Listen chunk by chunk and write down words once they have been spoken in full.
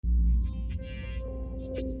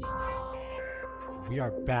We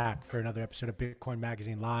are back for another episode of Bitcoin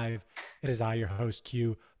Magazine Live. It is I, your host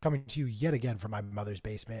Q, coming to you yet again from my mother's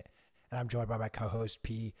basement, and I'm joined by my co-host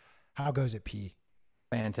P. How goes it, P?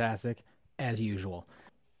 Fantastic, as usual.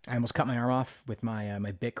 I almost cut my arm off with my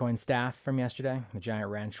Bitcoin staff from yesterday, the giant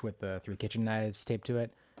wrench with the 3 kitchen knives taped to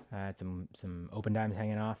it. Had some open dimes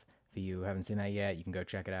hanging off. If you haven't seen that yet, you can go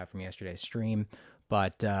check it out from yesterday's stream.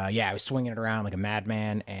 But yeah, I was swinging it around like a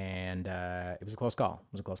madman, and it was a close call.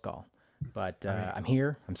 But I'm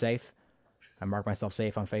here. I'm safe. I marked myself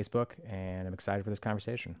safe on Facebook, and I'm excited for this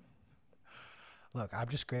conversation. Look, I'm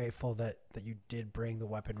just grateful that you did bring the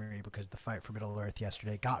weaponry, because the fight for Middle Earth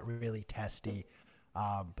yesterday got really testy.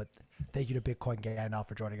 But thank you to Bitcoin Gandalf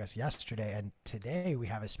for joining us yesterday. And today we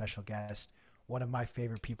have a special guest, one of my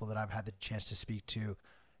favorite people that I've had the chance to speak to.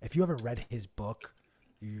 If you haven't read his book,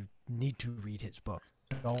 you need to read his book.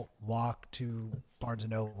 Don't walk to Barnes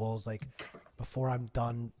and Nobles. Like, before I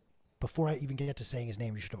even get to saying his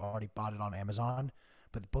name, you should have already bought it on Amazon.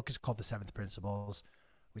 But the book is called The Seventh Principles.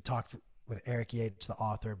 We talked with Eric Yates, the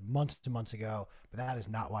author, months and months ago, but that is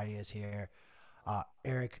not why he is here.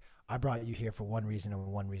 Eric, I brought you here for one reason and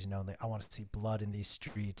one reason only. I want to see blood in these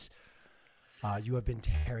streets. You have been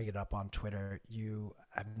tearing it up on Twitter. You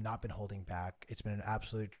have not been holding back. It's been an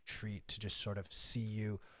absolute treat to just sort of see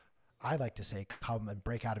you, I like to say, come and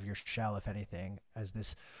break out of your shell, if anything, as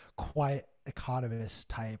this quiet economist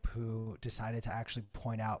type who decided to actually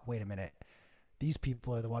point out, wait a minute, these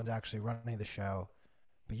people are the ones actually running the show,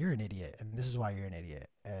 but you're an idiot, and this is why you're an idiot,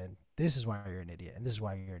 and this is why you're an idiot, and this is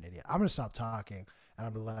why you're an idiot. I'm going to stop talking, and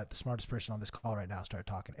I'm going to let the smartest person on this call right now start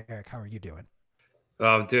talking. Eric, how are you doing? Oh,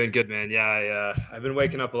 I'm doing good, man. Yeah, I've been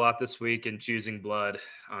waking up a lot this week and choosing blood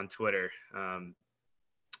on Twitter.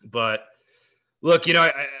 But look,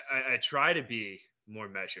 I try to be more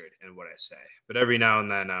measured in what I say, but every now and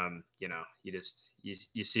then,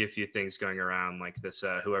 you see a few things going around, like this,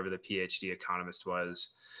 whoever the PhD economist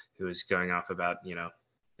was, who was going off about,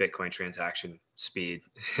 Bitcoin transaction speed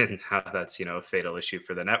and how that's, a fatal issue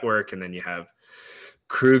for the network. And then you have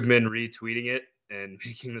Krugman retweeting it and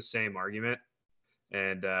making the same argument.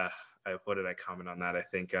 And what did I comment on that? I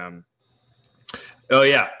think,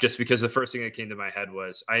 just because the first thing that came to my head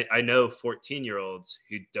was I know 14-year-olds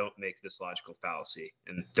who don't make this logical fallacy,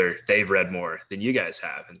 and they've read more than you guys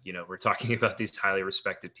have. And, we're talking about these highly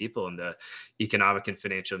respected people in the economic and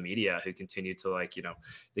financial media who continue to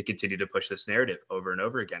they continue to push this narrative over and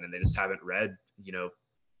over again. And they just haven't read,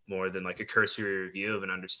 more than like a cursory review of an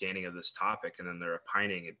understanding of this topic. And then they're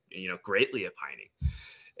opining, greatly opining.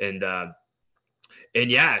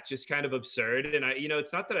 And yeah, it's just kind of absurd. And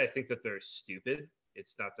it's not that I think that they're stupid.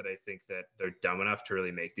 It's not that I think that they're dumb enough to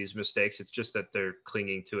really make these mistakes. It's just that they're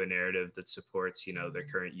clinging to a narrative that supports, their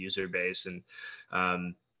current user base. And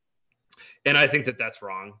I think that that's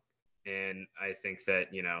wrong. And I think that,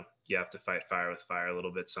 you have to fight fire with fire a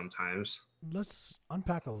little bit sometimes. Let's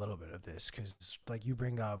unpack a little bit of this, because like you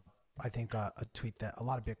bring up, I think a tweet that a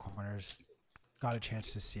lot of Bitcoiners got a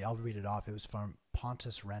chance to see. I'll read it off. It was from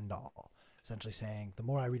Pontus Rendall, essentially saying, the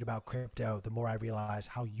more I read about crypto, the more I realize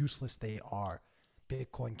how useless they are.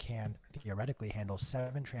 Bitcoin can theoretically handle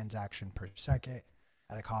 7 transactions per second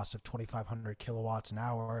at a cost of 2,500 kilowatts an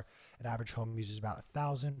hour. An average home uses about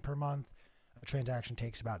 1,000 per month. A transaction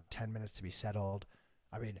takes about 10 minutes to be settled.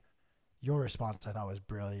 I mean, your response I thought was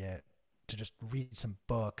brilliant, to just read some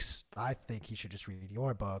books. I think he should just read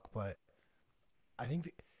your book, but I think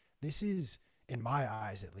this is, in my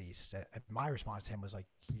eyes at least, my response to him was like,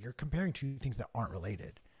 you're comparing two things that aren't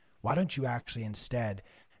related. Why don't you actually instead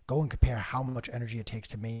go and compare how much energy it takes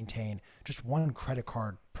to maintain just one credit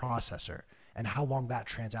card processor, and how long that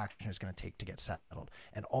transaction is going to take to get settled,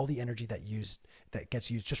 and all the energy that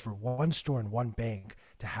gets used just for one store and one bank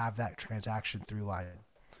to have that transaction through line.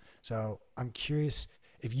 So I'm curious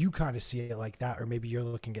if you kind of see it like that, or maybe you're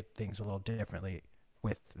looking at things a little differently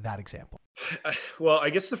with that example. Well, I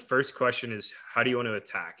guess the first question is, how do you want to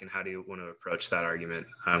attack and how do you want to approach that argument?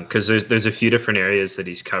 Because there's a few different areas that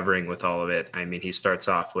he's covering with all of it. I mean, he starts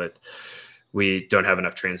off with, we don't have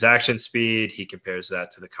enough transaction speed. He compares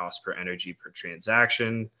that to the cost per energy per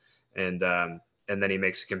transaction. And then he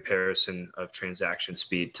makes a comparison of transaction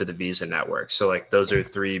speed to the Visa network. So like those are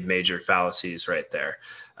 3 major fallacies right there.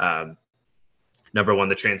 Number one,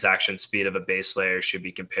 the transaction speed of a base layer should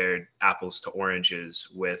be compared apples to oranges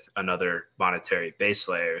with another monetary base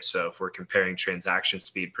layer. So if we're comparing transaction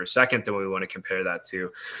speed per second, then we want to compare that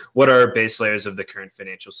to what are base layers of the current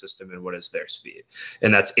financial system and what is their speed.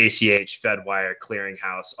 And that's ACH, Fedwire,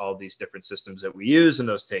 Clearinghouse, all these different systems that we use. And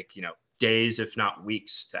those take, days, if not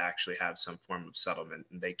weeks, to actually have some form of settlement,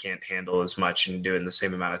 and they can't handle as much and do it in the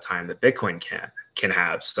same amount of time that Bitcoin can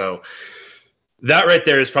have. So that right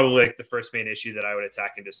there is probably like the first main issue that I would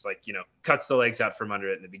attack, and just like, cuts the legs out from under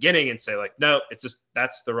it in the beginning and say like, no, it's just,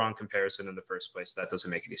 that's the wrong comparison in the first place. That doesn't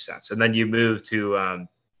make any sense. And then you move to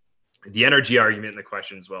the energy argument, and the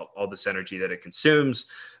question is, well, all this energy that it consumes,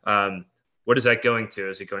 what is that going to?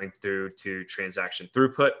 Is it going through to transaction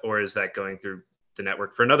throughput, or is that going through the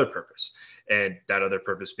network for another purpose? And that other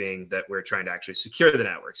purpose being that we're trying to actually secure the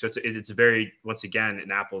network. So it's a very, once again,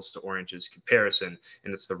 an apples to oranges comparison,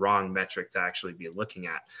 and it's the wrong metric to actually be looking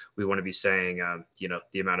at. We want to be saying,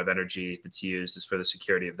 the amount of energy that's used is for the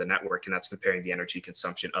security of the network, and that's comparing the energy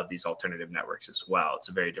consumption of these alternative networks as well. It's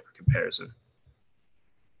a very different comparison.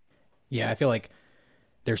 Yeah, I feel like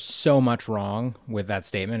there's so much wrong with that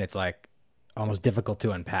statement. It's like almost difficult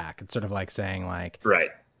to unpack. It's sort of like saying like, right,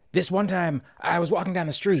 this one time I was walking down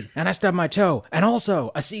the street and I stubbed my toe, and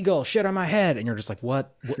also a seagull shit on my head. And you're just like,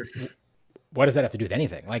 what does that have to do with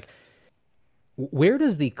anything? Like, where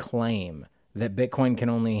does the claim that Bitcoin can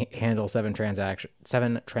only handle 7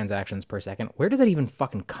 transactions per second, where does that even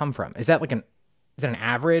fucking come from? Is that like is that an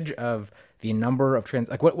average of the number of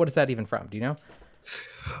like what is that even from? Do you know?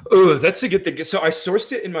 Oh, that's a good thing. So I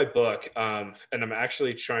sourced it in my book, and I'm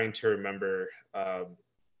actually trying to remember.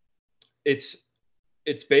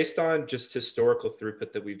 It's based on just historical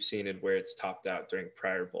throughput that we've seen and where it's topped out during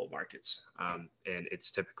prior bull markets, and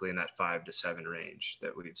it's typically in that 5 to 7 range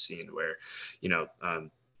that we've seen, where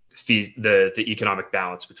fees, the economic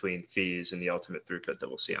balance between fees and the ultimate throughput that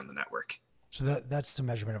we'll see on the network. So that's the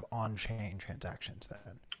measurement of on-chain transactions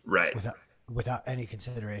then, right? Without any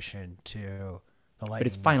consideration to the Lightning. But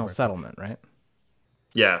it's final settlement, right?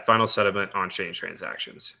 Yeah, final settlement on-chain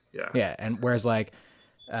transactions. Yeah. Yeah, and whereas like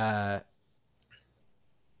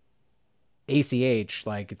ACH,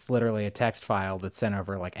 like it's literally a text file that's sent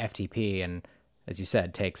over like FTP, and as you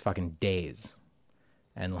said, takes fucking days.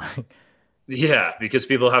 And like, yeah, because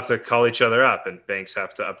people have to call each other up, and banks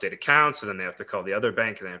have to update accounts, and then they have to call the other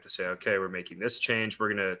bank, and they have to say, okay, we're making this change.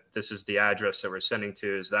 This is the address that we're sending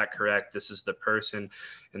to. Is that correct? This is the person.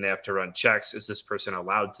 And they have to run checks. Is this person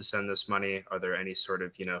allowed to send this money? Are there any sort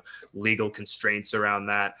of, legal constraints around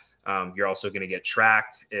that? You're also going to get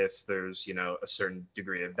tracked if there's, a certain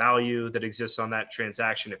degree of value that exists on that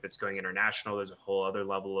transaction. If it's going international, there's a whole other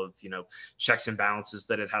level of, checks and balances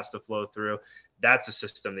that it has to flow through. That's a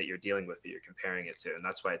system that you're dealing with, that you're comparing it to. And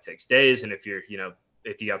that's why it takes days. And if you're,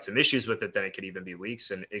 if you got some issues with it, then it could even be weeks,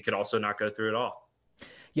 and it could also not go through at all.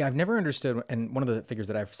 Yeah, I've never understood, and one of the figures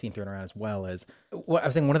that I've seen thrown around as well is, what I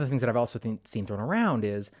was saying, one of the things that I've also seen thrown around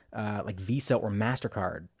is like Visa or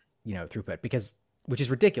MasterCard, throughput, which is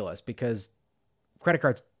ridiculous, because credit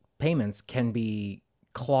cards payments can be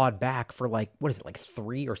clawed back for like, what is it, like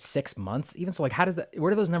 3 or 6 months even? So like, where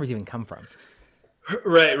do those numbers even come from?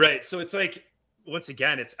 Right. So it's like, once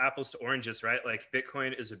again, it's apples to oranges, right? Like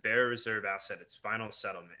Bitcoin is a bearer reserve asset. It's final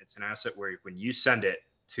settlement. It's an asset where when you send it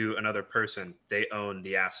to another person, they own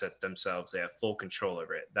the asset themselves. They have full control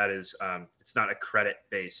over it. That is, it's not a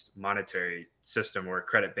credit-based monetary system or a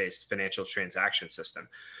credit-based financial transaction system.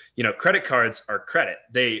 Credit cards are credit.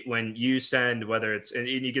 When you send, whether it's, and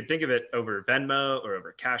you can think of it over Venmo or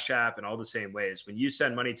over Cash App and all the same ways, when you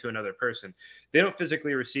send money to another person, they don't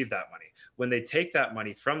physically receive that money. When they take that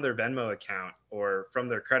money from their Venmo account or from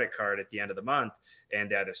their credit card at the end of the month, and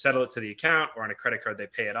they either settle it to the account or on a credit card, they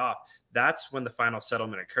pay it off. That's when the final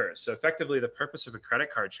settlement occurs. So effectively, the purpose of a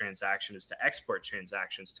credit card transaction is to export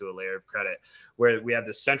transactions to a layer of credit, where we have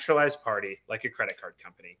this centralized party, like a credit card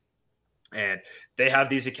company, and they have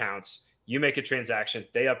these accounts. You make a transaction,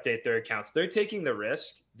 they update their accounts. They're taking the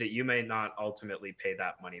risk that you may not ultimately pay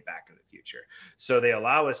that money back in the future. So they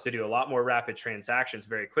allow us to do a lot more rapid transactions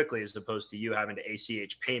very quickly, as opposed to you having to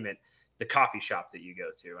ACH payment the coffee shop that you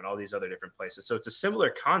go to and all these other different places. So it's a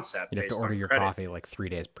similar concept. You have to order your coffee like 3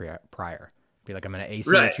 days prior. Be like, I'm going to ACH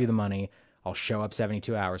right. you the money. I'll show up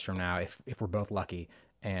 72 hours from now if we're both lucky,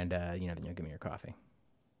 and then you'll give me your coffee.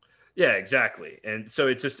 Yeah, exactly. And so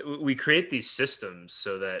it's just, we create these systems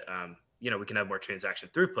so that we can have more transaction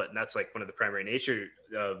throughput, and that's like one of the primary nature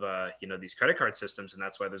of these credit card systems, and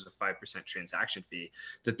that's why there's a 5% transaction fee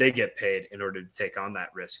that they get paid in order to take on that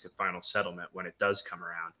risk of final settlement when it does come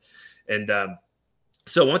around. And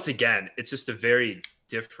so once again, it's just a very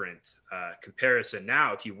different comparison.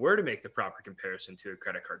 Now, if you were to make the proper comparison to a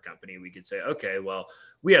credit card company, we could say, okay, well,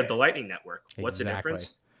 we have the Lightning Network. What's the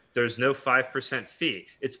difference? There's no 5% fee.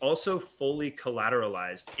 It's also fully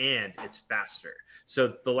collateralized, and it's faster.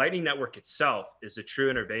 So the Lightning Network itself is a true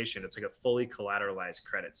innovation. It's like a fully collateralized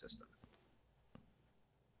credit system.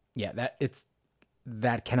 Yeah,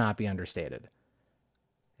 that cannot be understated.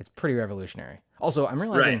 It's pretty revolutionary. Also, I'm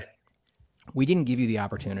realizing we didn't give you the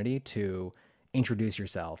opportunity to introduce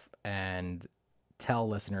yourself and tell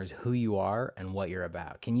listeners who you are and what you're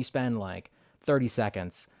about. Can you spend like 30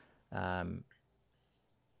 seconds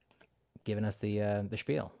giving us the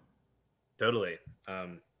spiel? Totally.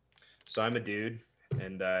 So I'm a dude,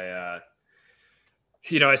 and I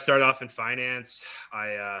started off in finance.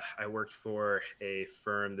 I worked for a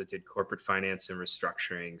firm that did corporate finance and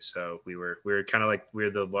restructuring. So we were kind of like,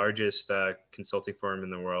 we're the largest consulting firm in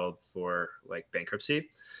the world for like bankruptcy.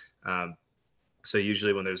 So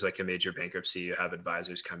usually when there's like a major bankruptcy, you have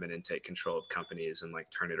advisors come in and take control of companies and like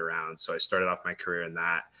turn it around. So I started off my career in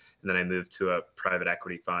that. And then I moved to a private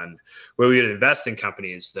equity fund where we would invest in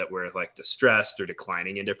companies that were like distressed or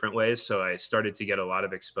declining in different ways. So I started to get a lot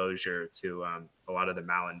of exposure to a lot of the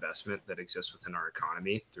malinvestment that exists within our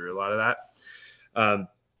economy through a lot of that.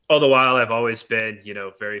 All the while, I've always been,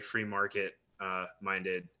 very free market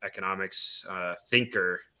minded economics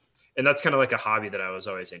thinker. And that's kind of like a hobby that I was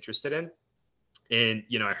always interested in. And,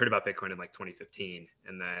 I heard about Bitcoin in like 2015.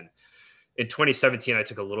 And then in 2017, I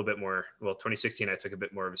took a little bit more, 2016, I took a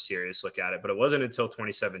bit more of a serious look at it, but it wasn't until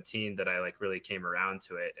 2017 that I like really came around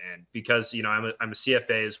to it. And because, I'm a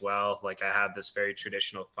CFA as well, like I have this very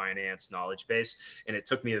traditional finance knowledge base, and it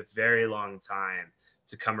took me a very long time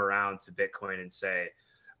to come around to Bitcoin and say,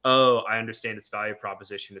 oh, I understand its value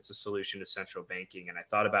proposition. It's a solution to central banking. And I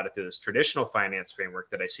thought about it through this traditional finance framework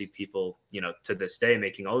that I see people, to this day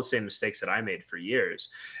making all the same mistakes that I made for years.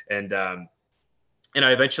 And I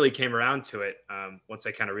eventually came around to it once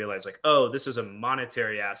I kind of realized like, oh, this is a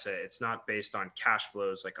monetary asset. It's not based on cash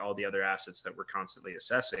flows like all the other assets that we're constantly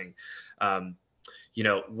assessing.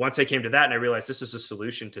 Once I came to that and I realized this is a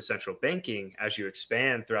solution to central banking as you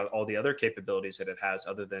expand throughout all the other capabilities that it has,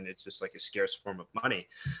 other than it's just like a scarce form of money.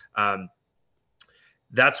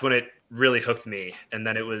 That's when it really hooked me. And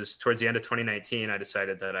then it was towards the end of 2019, I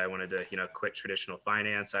decided that I wanted to, quit traditional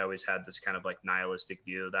finance. I always had this kind of like nihilistic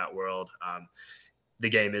view of that world. The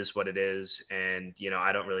game is what it is. And,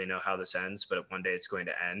 I don't really know how this ends, but one day it's going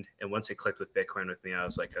to end. And once it clicked with Bitcoin with me, I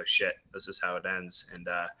was like, oh shit, this is how it ends. And,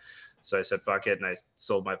 so I said, fuck it. And I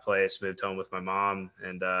sold my place, moved home with my mom,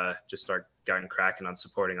 and just getting cracking on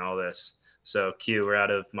supporting all this. So Q, we're out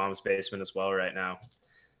of mom's basement as well right now.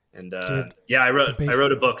 And I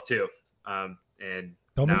wrote a book too. And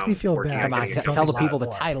don't make me feel bad. Come on, tell the people the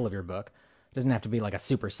title of your book. It doesn't have to be like a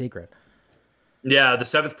super secret. Yeah, The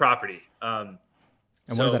Seventh Property. And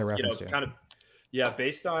what is that a reference to?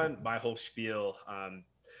 Based on my whole spiel,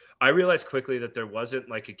 I realized quickly that there wasn't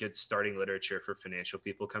like a good starting literature for financial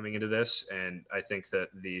people coming into this. And I think that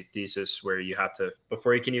the thesis where you have to,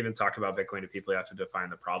 before you can even talk about Bitcoin to people, you have to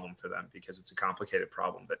define the problem for them because it's a complicated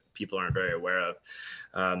problem that people aren't very aware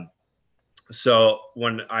of. So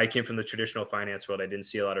when I came from the traditional finance world, I didn't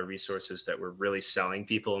see a lot of resources that were really selling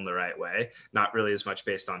people in the right way, not really as much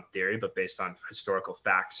based on theory, but based on historical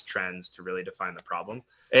facts, trends to really define the problem.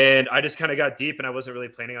 And I just kind of got deep and I wasn't really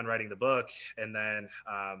planning on writing the book. And then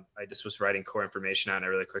I just was writing core information out and I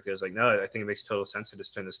really quickly was like, no, I think it makes total sense to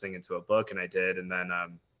just turn this thing into a book. And I did. And then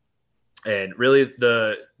and really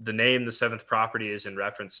the name, The Seventh Property, is in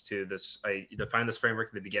reference to this. I defined this framework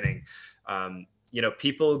at the beginning.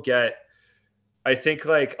 People get, I think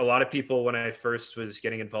like a lot of people, when I first was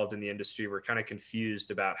getting involved in the industry, were kind of confused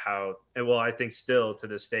about how, and well, I think still to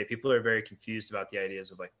this day, people are very confused about the ideas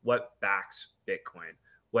of like what backs Bitcoin,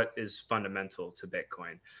 what is fundamental to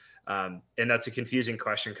Bitcoin. And that's a confusing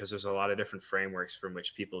question because there's a lot of different frameworks from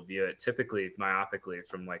which people view it, typically myopically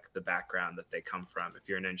from like the background that they come from. If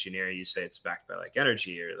you're an engineer, you say it's backed by like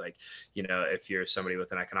energy, or like, if you're somebody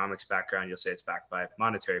with an economics background, you'll say it's backed by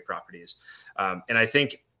monetary properties. And I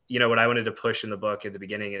think, what I wanted to push in the book at the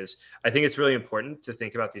beginning is I think it's really important to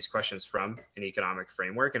think about these questions from an economic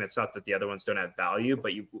framework. And it's not that the other ones don't have value,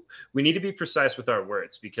 but we need to be precise with our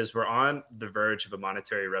words because we're on the verge of a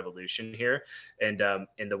monetary revolution here. And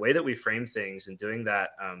in the way that we frame things and doing that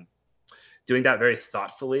very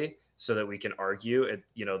thoughtfully so that we can argue at,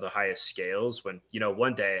 the highest scales when,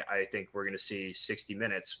 one day I think we're going to see 60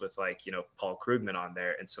 Minutes with like, Paul Krugman on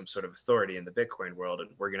there and some sort of authority in the Bitcoin world. And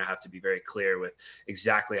we're going to have to be very clear with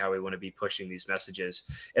exactly how we want to be pushing these messages.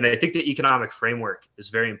 And I think the economic framework is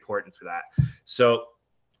very important for that. So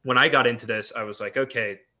when I got into this, I was like,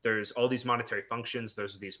 okay, there's all these monetary functions.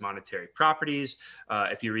 Those are these monetary properties.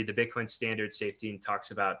 If you read the Bitcoin Standard, Safety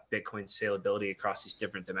talks about Bitcoin salability across these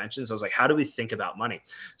different dimensions. I was like, how do we think about money?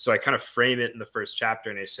 So I kind of frame it in the first chapter,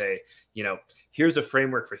 and I say, here's a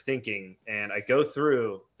framework for thinking. And I go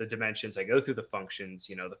through the dimensions. I go through the functions,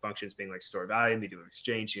 the functions being like store value, medium of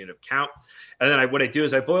exchange, unit of count. And then what I do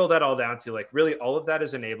is I boil that all down to like really all of that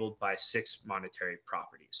is enabled by 6 monetary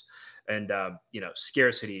properties. And,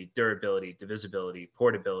 scarcity, durability, divisibility,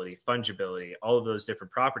 portability, fungibility, all of those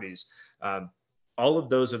different properties. All of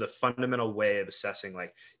those are the fundamental way of assessing,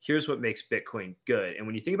 like, here's what makes Bitcoin good. And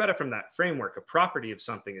when you think about it from that framework, a property of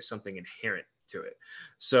something is something inherent to it.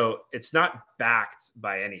 So it's not backed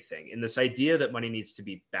by anything. And this idea that money needs to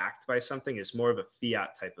be backed by something is more of a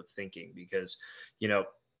fiat type of thinking, because,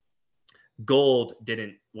 gold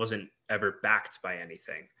wasn't ever backed by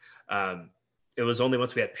anything. It was only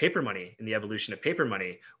once we had paper money, in the evolution of paper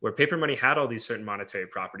money, where paper money had all these certain monetary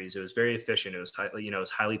properties. It was very efficient. It was, it was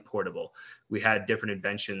highly portable. We had different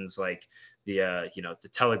inventions like the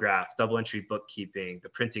telegraph, double entry bookkeeping, the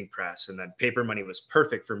printing press, and then paper money was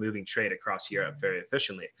perfect for moving trade across Europe very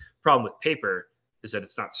efficiently. Problem with paper is that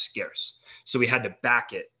it's not scarce. So we had to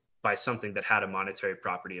back it by something that had a monetary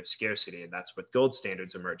property of scarcity. And that's what gold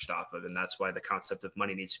standards emerged off of. And that's why the concept of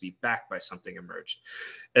money needs to be backed by something emerged.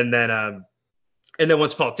 And then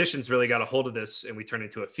once politicians really got a hold of this and we turned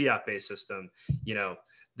into a fiat-based system,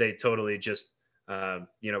 they totally just,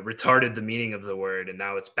 retarded the meaning of the word. And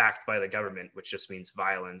now it's backed by the government, which just means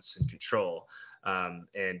violence and control.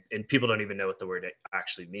 And people don't even know what the word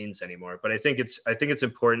actually means anymore. But I think it's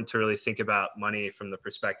important to really think about money from the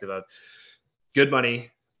perspective of good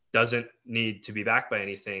money doesn't need to be backed by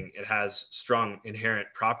anything. It has strong inherent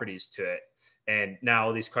properties to it. And now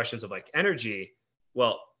all these questions of like energy,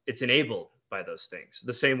 well, it's enabled by those things.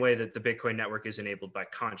 The same way that the Bitcoin network is enabled by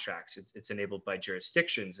contracts, it's enabled by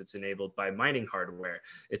jurisdictions, it's enabled by mining hardware,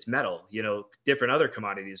 it's metal, different other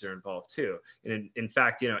commodities are involved too. And in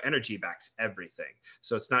fact, energy backs everything.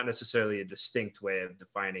 So it's not necessarily a distinct way of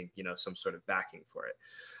defining, some sort of backing for it.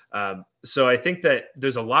 So I think that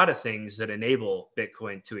there's a lot of things that enable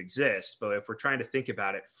Bitcoin to exist, but if we're trying to think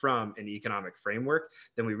about it from an economic framework,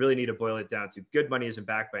 then we really need to boil it down to good money isn't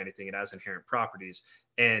backed by anything. It has inherent properties,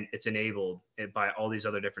 and it's enabled by all these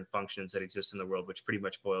other different functions that exist in the world, which pretty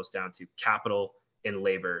much boils down to capital and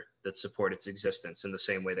labor that support its existence, in the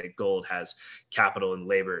same way that gold has capital and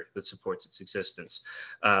labor that supports its existence.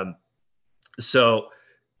 So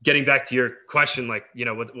getting back to your question, like,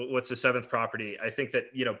 what's the 7th property? I think that,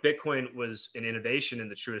 Bitcoin was an innovation in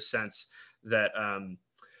the truest sense that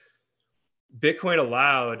Bitcoin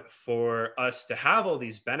allowed for us to have all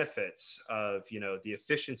these benefits of, the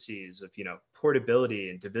efficiencies of, portability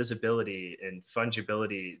and divisibility and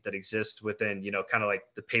fungibility that exist within, kind of like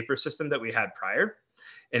the paper system that we had prior.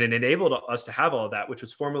 And it enabled us to have all of that, which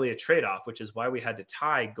was formerly a trade-off, which is why we had to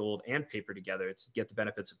tie gold and paper together to get the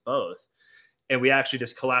benefits of both. And we actually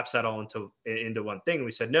just collapsed that all into one thing.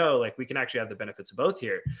 We said, no, like we can actually have the benefits of both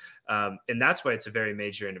here. And that's why it's a very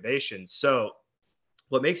major innovation. So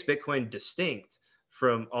what makes Bitcoin distinct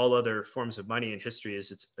from all other forms of money in history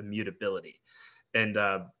is its immutability. And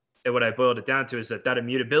what I boiled it down to is that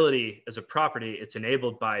immutability as a property, it's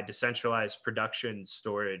enabled by decentralized production,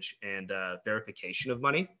 storage, and verification of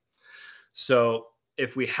money. So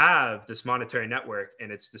if we have this monetary network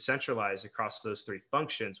and it's decentralized across those 3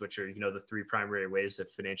 functions, which are, the 3 primary ways that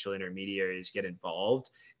financial intermediaries get involved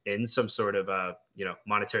in some sort of,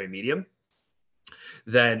 monetary medium,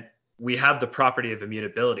 then we have the property of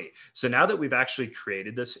immutability. So now that we've actually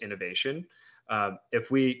created this innovation,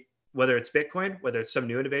 whether it's Bitcoin, whether it's some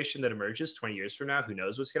new innovation that emerges 20 years from now, who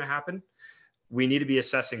knows what's going to happen? We need to be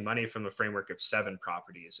assessing money from a framework of 7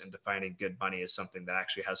 properties and defining good money as something that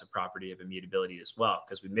actually has a property of immutability as well.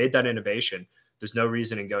 Because we made that innovation, there's no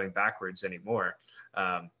reason in going backwards anymore.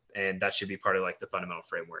 And that should be part of like the fundamental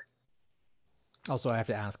framework. Also, I have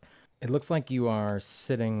to ask, it looks like you are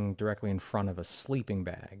sitting directly in front of a sleeping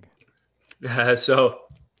bag. So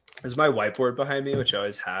there's my whiteboard behind me, which I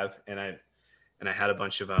always have. And I had a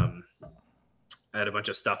bunch of, I had a bunch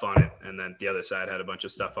of stuff on it, and then the other side had a bunch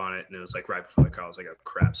of stuff on it, and it was like right before the call. I was like, oh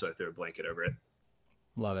crap! So I threw a blanket over it.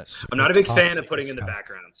 Love it. I'm not a big fan of putting in the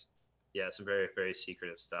backgrounds. Yeah, some very, very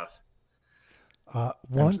secretive stuff.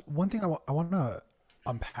 One thing I want to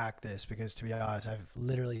unpack this, because to be honest, I've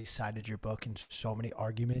literally cited your book in so many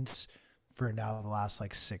arguments for now the last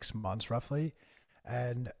like 6 months roughly,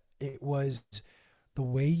 and it was the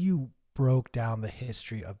way you broke down the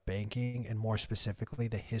history of banking, and more specifically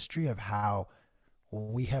the history of how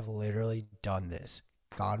we have literally done this,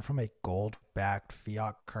 gone from a gold-backed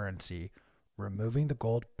fiat currency, removing the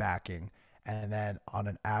gold backing, And then on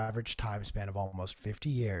an average time span of almost 50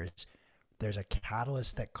 years, there's a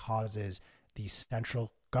catalyst that causes the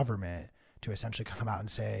central government to essentially come out and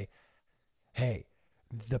say, hey,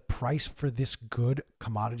 the price for this good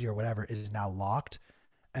commodity or whatever is now locked.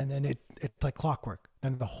 And then it's like clockwork.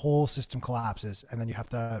 Then the whole system collapses and then you have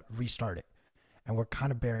to restart it. And we're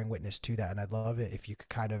kind of bearing witness to that. And I'd love it if you could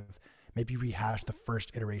kind of maybe rehash the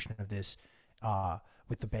first iteration of this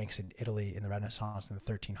with the banks in Italy in the Renaissance in the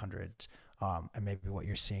 1300s, and maybe what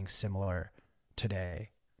you're seeing similar today.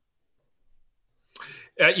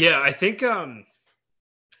 Yeah, I think,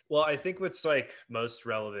 well, I think what's like most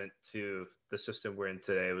relevant to the system we're in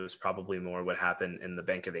today was probably more what happened in the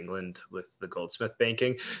Bank of England with the Goldsmith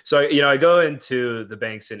banking. So, I go into the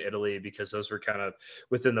banks in Italy because those were kind of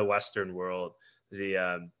within the Western world,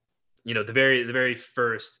 the very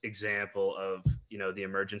first example of, the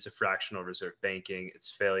emergence of fractional reserve banking,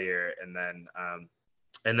 its failure, and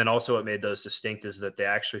then also what made those distinct is that they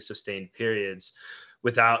actually sustained periods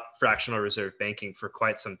without fractional reserve banking for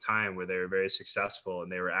quite some time where they were very successful,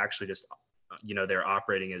 and they were actually just they're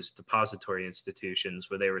operating as depository institutions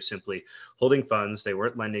where they were simply holding funds. They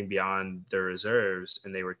weren't lending beyond their reserves,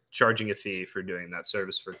 and they were charging a fee for doing that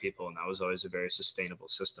service for people, and that was always a very sustainable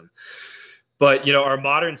system. But our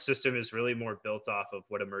modern system is really more built off of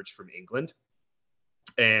what emerged from England.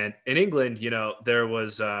 And in England, there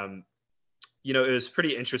was it was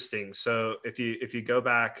pretty interesting. So if you go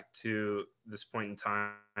back to this point in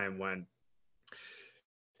time when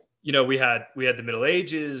we had the Middle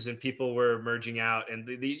Ages and people were emerging out, and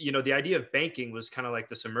the idea of banking was kind of like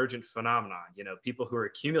this emergent phenomenon. People who are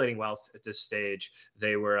accumulating wealth at this stage,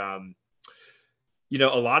 they were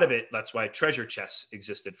a lot of it, that's why treasure chests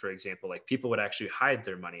existed, for example. Like, people would actually hide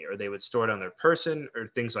their money, or they would store it on their person, or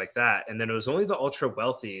things like that. And then it was only the ultra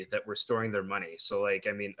wealthy that were storing their money. So like,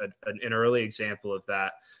 I mean, an early example of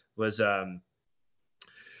that was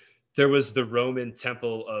there was the Roman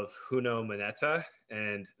temple of Huno Moneta,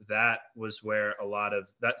 and that was where a lot of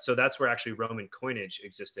that. So that's where actually Roman coinage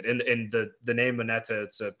existed. And the name Moneta,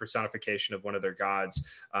 it's a personification of one of their gods.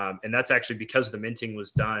 And that's actually because the minting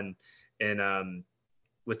was done in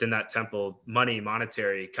within that temple.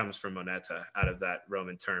 Monetary comes from moneta, out of that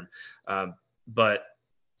Roman term. But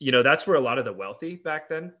that's where a lot of the wealthy back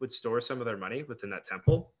then would store some of their money, within that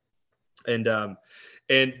temple. And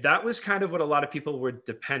that was kind of what a lot of people would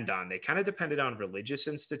depend on. They kind of depended on religious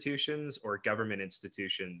institutions or government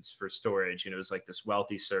institutions for storage. It was like this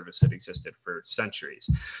wealthy service that existed for centuries.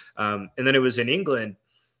 And then it was in England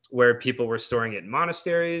where people were storing it in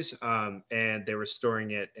monasteries, and they were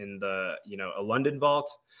storing it in a London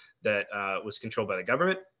vault that was controlled by the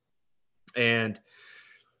government. And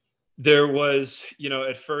there was,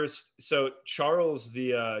 at first, so Charles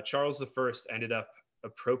the First ended up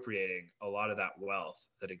appropriating a lot of that wealth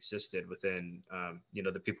that existed within,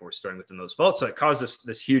 the people were storing within those vaults. So it caused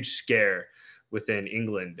this huge scare within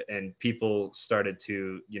England, and people started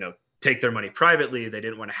to, take their money privately. They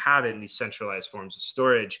didn't want to have it in these centralized forms of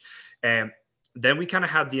storage. And then we kind of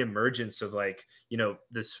had the emergence of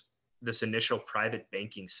this initial private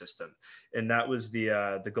banking system. And that was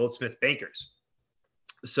the Goldsmith bankers.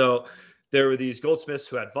 So there were these goldsmiths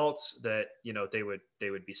who had vaults that, they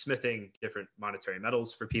would be smithing different monetary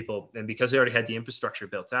metals for people. And because they already had the infrastructure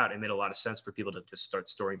built out, it made a lot of sense for people to just start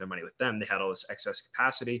storing their money with them. They had all this excess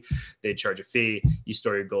capacity. They'd charge a fee. You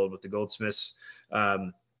store your gold with the goldsmiths.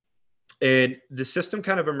 And the system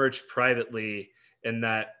kind of emerged privately in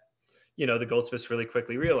that, the goldsmiths really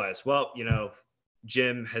quickly realized, well,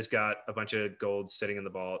 Jim has got a bunch of gold sitting in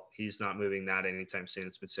the vault. He's not moving that anytime soon.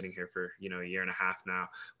 It's been sitting here for, a year and a half now.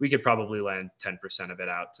 We could probably lend 10% of it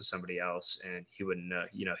out to somebody else, and he wouldn't,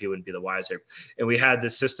 he wouldn't be the wiser. And we had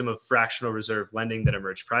this system of fractional reserve lending that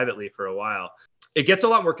emerged privately for a while. It gets a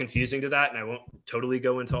lot more confusing to that, and I won't totally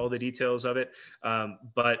go into all the details of it.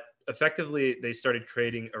 But effectively, they started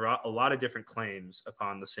creating a lot of different claims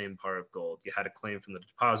upon the same bar of gold. You had a claim from the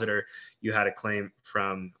depositor. You had a claim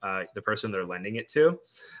from the person they're lending it to.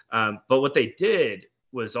 But what they did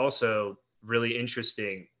was also really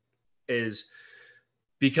interesting, is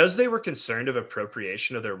because they were concerned of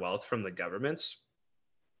appropriation of their wealth from the governments,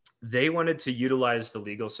 they wanted to utilize the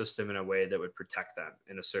legal system in a way that would protect them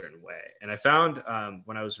in a certain way. And I found,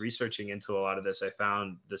 when I was researching into a lot of this, I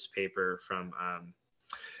found this paper from,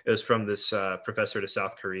 it was from this professor at a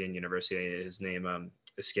South Korean university. His name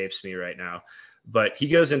escapes me right now, but he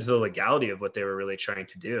goes into the legality of what they were really trying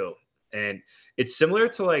to do. And it's similar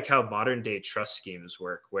to like how modern day trust schemes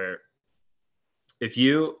work, where if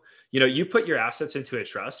you put your assets into a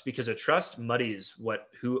trust, because a trust muddies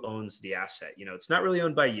who owns the asset. It's not really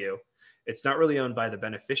owned by you. It's not really owned by the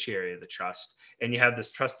beneficiary of the trust. And you have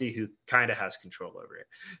this trustee who kind of has control over it.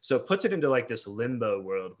 So it puts it into like this limbo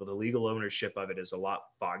world where the legal ownership of it is a lot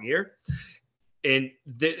foggier. And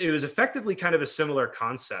it was effectively kind of a similar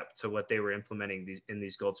concept to what they were implementing in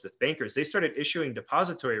these Goldsmith bankers. They started issuing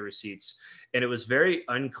depository receipts, and it was very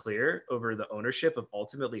unclear over the ownership of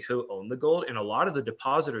ultimately who owned the gold. And a lot of the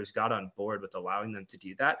depositors got on board with allowing them to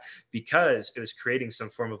do that because it was creating some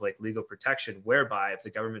form of like legal protection, whereby if the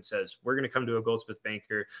government says, we're going to come to a Goldsmith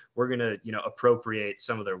banker, we're going to, appropriate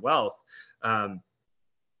some of their wealth,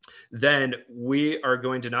 then we are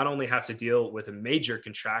going to not only have to deal with a major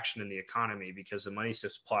contraction in the economy because the money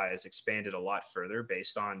supply has expanded a lot further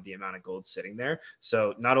based on the amount of gold sitting there.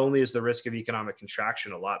 So not only is the risk of economic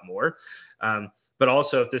contraction a lot more, but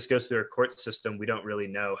also if this goes through a court system, we don't really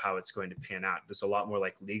know how it's going to pan out. There's a lot more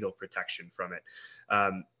like legal protection from it.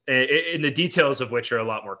 And the details of which are a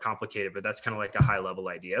lot more complicated, but that's kind of like a high level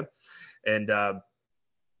idea. And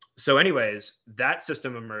so anyways, that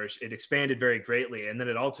system emerged, it expanded very greatly, and then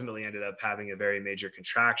it ultimately ended up having a very major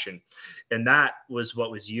contraction. And that was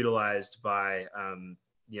what was utilized by,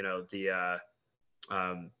 the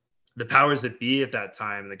powers that be at that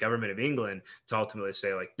time, the government of England, to ultimately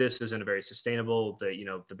say, like, this isn't a very sustainable,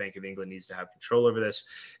 the Bank of England needs to have control over this.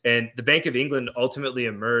 And the Bank of England ultimately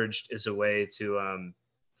emerged as a way to,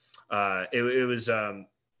 it was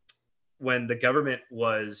when the government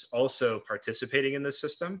was also participating in this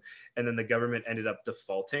system, and then the government ended up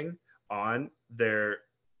defaulting on their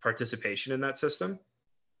participation in that system,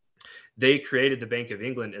 they created the Bank of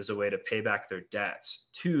England as a way to pay back their debts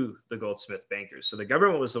to the Goldsmith bankers. So the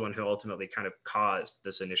government was the one who ultimately kind of caused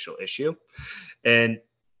this initial issue. And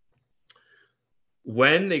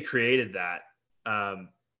when they created that,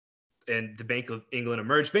 and the Bank of England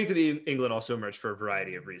emerged. Bank of England also emerged for a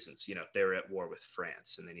variety of reasons. They were at war with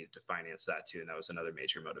France, and they needed to finance that too, and that was another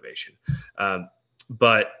major motivation.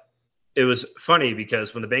 But it was funny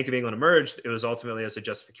because when the Bank of England emerged, it was ultimately as a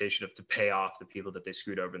justification to pay off the people that they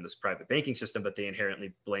screwed over in this private banking system, but they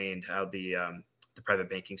inherently blamed how the private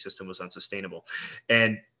banking system was unsustainable.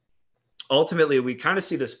 And ultimately, we kind of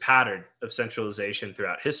see this pattern of centralization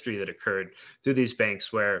throughout history that occurred through these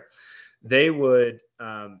banks where they would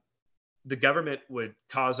the government would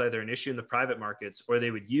cause either an issue in the private markets, or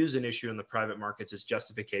they would use an issue in the private markets as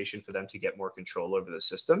justification for them to get more control over the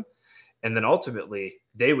system. And then ultimately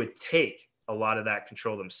they would take a lot of that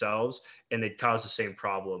control themselves, and they'd cause the same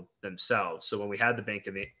problem themselves. So when we had the Bank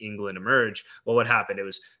of England emerge, well, what happened?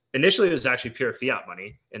 Initially it was actually pure fiat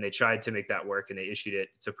money, and they tried to make that work, and they issued it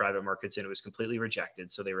to private markets, and it was completely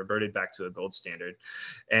rejected. So they reverted back to a gold standard.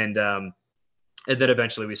 And then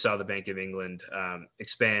eventually we saw the Bank of England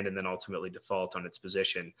expand and then ultimately default on its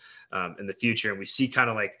position in the future. And we see kind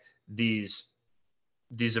of like these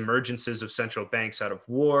emergences of central banks out of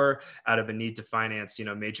war, out of a need to finance,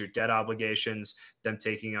 major debt obligations, them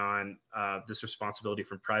taking on this responsibility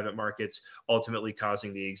from private markets, ultimately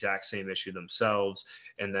causing the exact same issue themselves,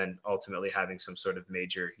 and then ultimately having some sort of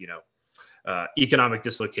major, economic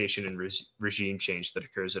dislocation and regime change that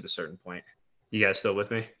occurs at a certain point. You guys still with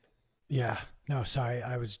me? Yeah. No, sorry.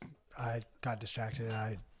 I got distracted, and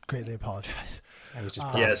I greatly apologize. I was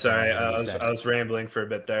just yeah, sorry. I was rambling for a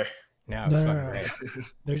bit there. No, it's fun. Right.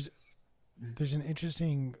 There's an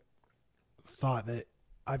interesting thought that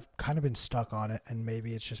I've kind of been stuck on it, and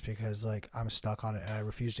maybe it's just because like I'm stuck on it and I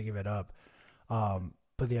refuse to give it up.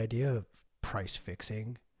 But the idea of price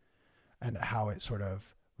fixing and how it sort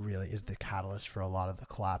of really is the catalyst for a lot of the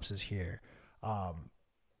collapses here.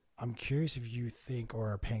 I'm curious if you think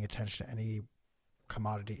or are paying attention to any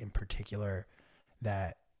commodity in particular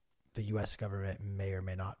that the U.S. government may or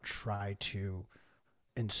may not try to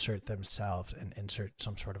insert themselves and insert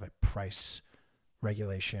some sort of a price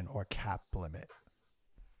regulation or cap limit.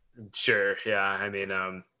 Sure. Yeah. I mean,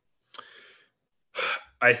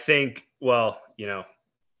 I think, well,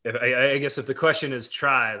 I guess if the question is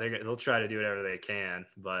try, they'll try to do whatever they can.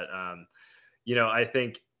 But, I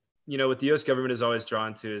think, what the U.S. government is always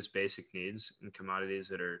drawn to is basic needs and commodities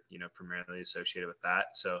that are, primarily associated with that.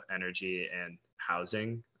 So energy and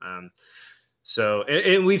housing. So,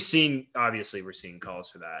 and we're seeing calls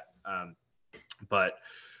for that. But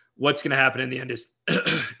what's going to happen in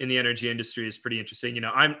the energy industry is pretty interesting.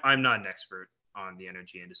 I'm not an expert on the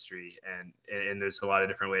energy industry, and there's a lot of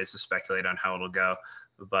different ways to speculate on how it'll go.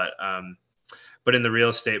 But in the real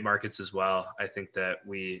estate markets as well, I think that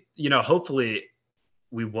hopefully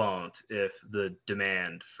we won't, if the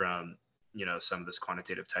demand from some of this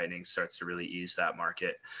quantitative tightening starts to really ease that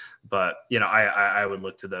market. But I would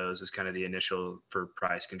look to those as kind of the initial for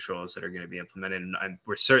price controls that are going to be implemented, and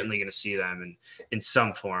we're certainly going to see them in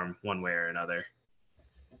some form, one way or another.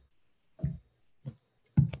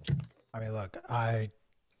 I mean, look, I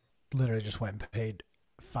literally just went and paid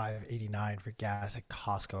 5.89 for gas at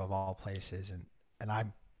Costco of all places, and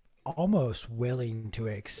I'm almost willing to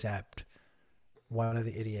accept one of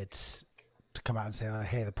the idiots to come out and say, like,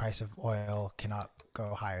 "Hey, the price of oil cannot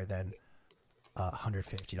go higher than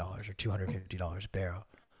 $150 or $250 a barrel."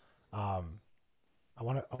 Um, I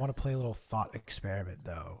want to play a little thought experiment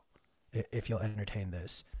though, if you'll entertain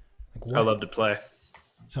this. Like I what? love to play.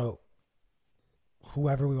 So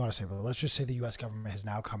whoever we want to say, but let's just say the U.S. government has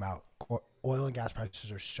now come out. Oil and gas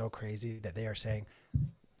prices are so crazy that they are saying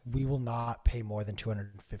we will not pay more than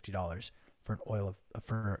 $250 for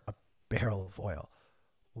for a barrel of oil.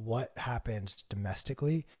 What happens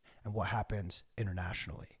domestically, and what happens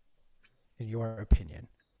internationally, in your opinion?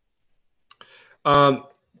 Um,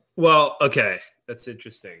 well, okay, that's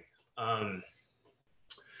interesting. Um,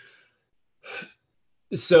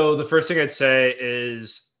 so the first thing I'd say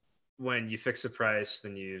is when you fix a price,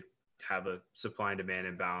 then you have a supply and demand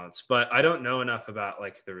imbalance. But I don't know enough about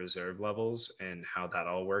like the reserve levels and how that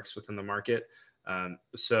all works within the market.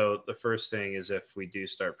 So the first thing is if we do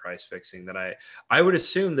start price fixing, that I would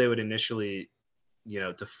assume they would initially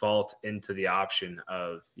default into the option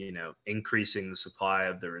of increasing the supply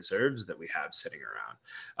of the reserves that we have sitting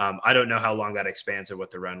around. I don't know how long that expands or what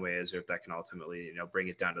the runway is, or if that can ultimately bring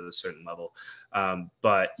it down to the certain level.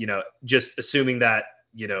 But just assuming that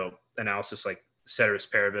analysis like ceteris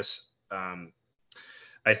paribus,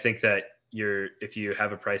 I think that if you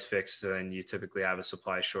have a price fix, then you typically have a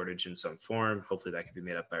supply shortage in some form. Hopefully that can be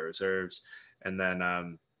made up by reserves. And then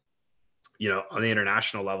on the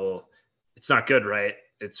international level, it's not good, right?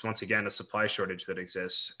 It's once again a supply shortage that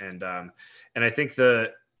exists. And I think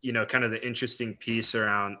the kind of the interesting piece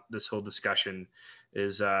around this whole discussion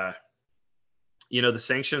is the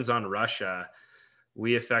sanctions on Russia.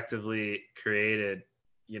 We effectively created,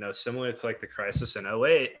 similar to like the crisis in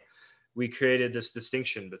 '08, we created this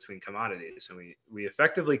distinction between commodities, and we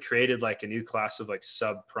effectively created like a new class of like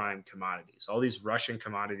subprime commodities. All these Russian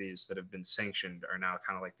commodities that have been sanctioned are now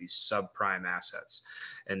kind of like these subprime assets.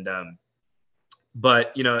 And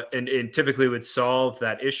but and typically would solve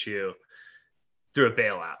that issue through a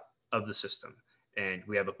bailout of the system. And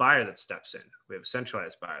we have a buyer that steps in. We have a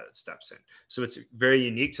centralized buyer that steps in. So it's very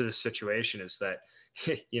unique to the situation is that,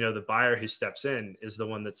 the buyer who steps in is the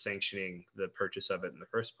one that's sanctioning the purchase of it in the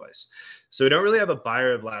first place. So we don't really have a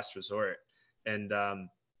buyer of last resort. And,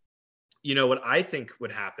 what I think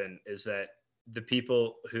would happen is that the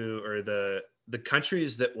people who are the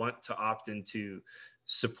countries that want to opt into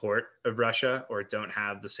support of Russia or don't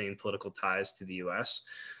have the same political ties to the US,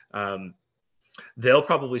 they'll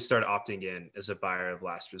probably start opting in as a buyer of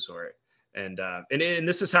last resort. And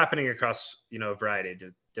this is happening across a variety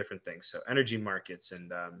of different things. So energy markets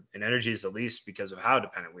and energy is the least because of how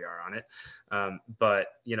dependent we are on it. But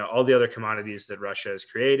all the other commodities that Russia is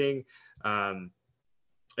creating,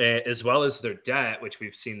 as well as their debt, which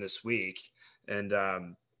we've seen this week, and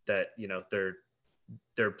that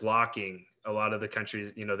they're blocking a lot of the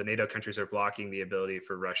countries, the NATO countries are blocking the ability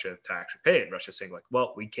for Russia to actually pay it. Russia's saying like,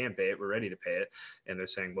 well, we can't pay it. We're ready to pay it. And they're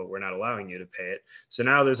saying, well, we're not allowing you to pay it. So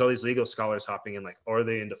now there's all these legal scholars hopping in like, are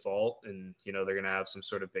they in default? And, they're going to have some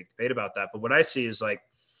sort of big debate about that. But what I see is like,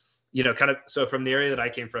 kind of, so from the area that I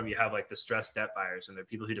came from, you have like distressed debt buyers, and they're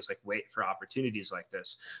people who just like wait for opportunities like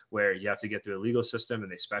this, where you have to get through a legal system,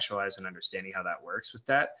 and they specialize in understanding how that works with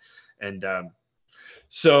that. And,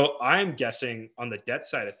 so I'm guessing on the debt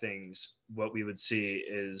side of things, what we would see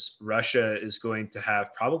is Russia is going to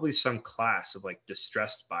have probably some class of like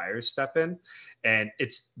distressed buyers step in. And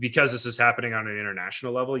it's because this is happening on an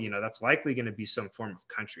international level, that's likely going to be some form of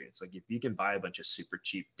country. It's like if you can buy a bunch of super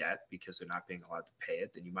cheap debt because they're not being allowed to pay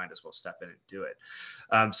it, then you might as well step in and do it.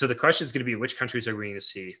 So the question is going to be which countries are we going to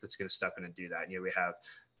see that's going to step in and do that? We have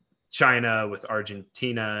China with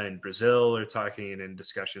Argentina and Brazil are talking and in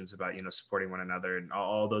discussions about supporting one another and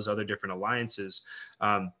all those other different alliances.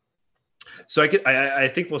 So I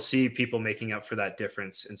think we'll see people making up for that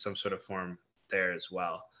difference in some sort of form there as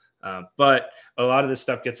well. But a lot of this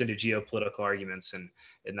stuff gets into geopolitical arguments, and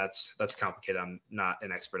that's complicated. I'm not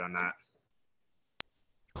an expert on that.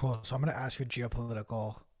 Cool. So I'm going to ask you a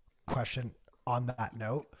geopolitical question on that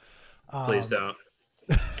note. Please don't.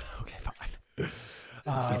 Okay, fine.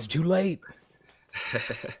 It's too late.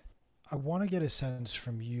 I want to get a sense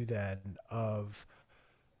from you then of,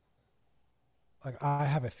 like, I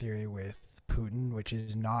have a theory with Putin, which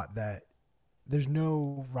is not that there's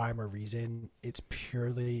no rhyme or reason. It's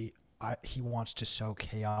purely he wants to sow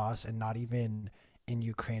chaos, and not even in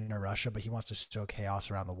Ukraine or Russia, but he wants to sow chaos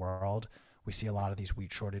around the world. We see a lot of these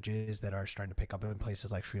wheat shortages that are starting to pick up in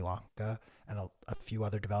places like Sri Lanka, and a few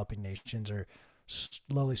other developing nations are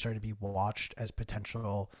slowly starting to be watched as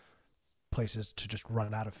potential places to just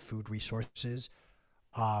run out of food resources.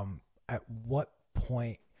 At what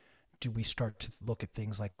point do we start to look at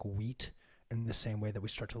things like wheat in the same way that we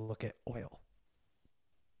start to look at oil?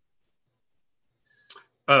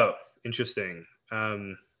 Oh, interesting.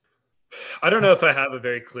 I don't know if I have a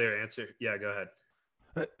very clear answer. Yeah, go ahead.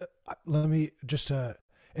 Let me just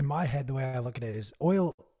in my head, the way I look at it is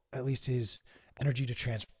oil at least is energy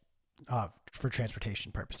to for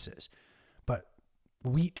transportation purposes, but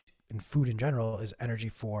wheat and food in general is energy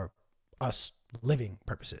for us living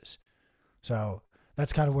purposes. So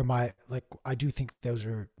that's kind of where my like I do think those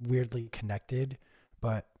are weirdly connected,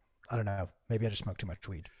 but I don't know. Maybe I just smoke too much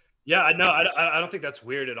weed. Yeah, no, I don't think that's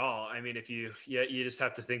weird at all. I mean, if you, yeah, you just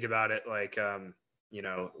have to think about it like,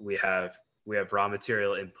 we have raw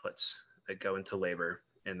material inputs that go into labor,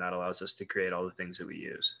 and that allows us to create all the things that we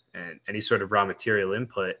use. And any sort of raw material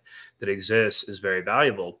input that exists is very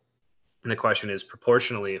valuable. And the question is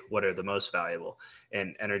proportionally, what are the most valuable?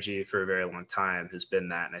 And energy for a very long time has been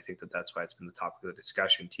that. And I think that that's why it's been the topic of the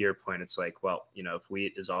discussion. To your point, it's like, well, if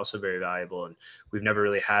wheat is also very valuable and we've never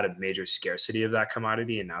really had a major scarcity of that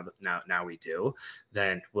commodity, and now we do,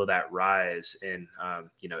 then will that rise in,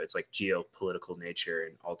 it's like geopolitical nature.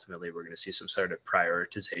 And ultimately, we're going to see some sort of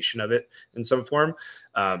prioritization of it in some form.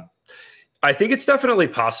 I think it's definitely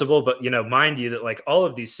possible, but mind you that like all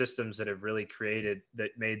of these systems that have really created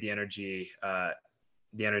that made the energy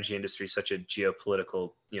industry such a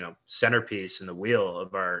geopolitical centerpiece in the wheel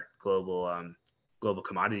of our global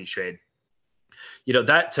commodity trade.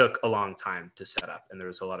 That took a long time to set up, and there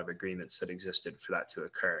was a lot of agreements that existed for that to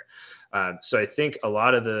occur. So I think a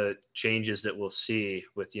lot of the changes that we'll see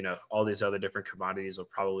with all these other different commodities will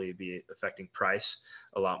probably be affecting price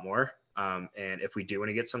a lot more. And if we do want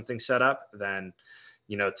to get something set up, then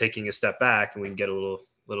taking a step back, and we can get a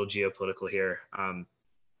little geopolitical here.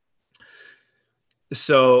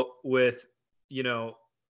 So with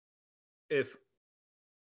if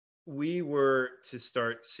we were to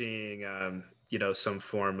start seeing some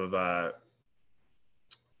form of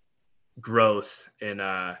growth in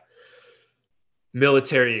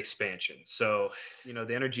military expansion. So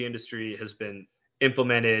the energy industry has been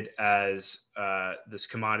implemented as this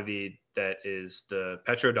commodity that is the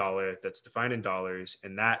petrodollar, that's defined in dollars,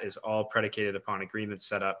 and that is all predicated upon agreements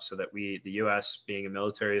set up so that the U.S. being a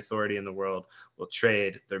military authority in the world, will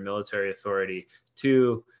trade their military authority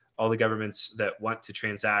to all the governments that want to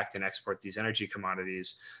transact and export these energy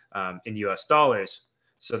commodities in U.S. dollars.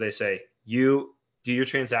 So they say, you do your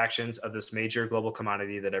transactions of this major global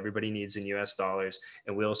commodity that everybody needs in U.S. dollars,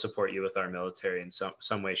 and we'll support you with our military in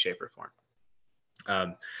some way, shape, or form.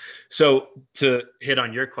 So to hit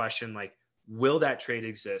on your question, like, will that trade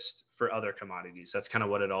exist for other commodities? That's kind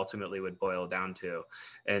of what it ultimately would boil down to.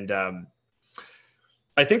 And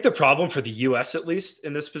I think the problem for the U.S., at least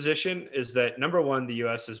in this position, is that number one, the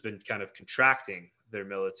U.S. has been kind of contracting their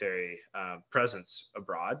military presence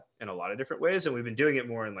abroad in a lot of different ways. And we've been doing it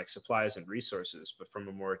more in like supplies and resources, but from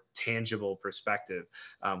a more tangible perspective,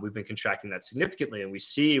 we've been contracting that significantly. And we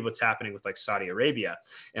see what's happening with like Saudi Arabia,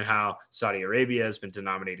 and how Saudi Arabia has been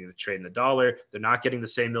denominating the trade in the dollar. They're not getting the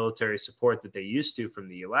same military support that they used to from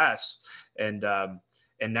the U.S. And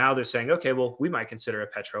now they're saying, okay, well, we might consider a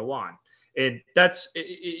petro yuan. And that's,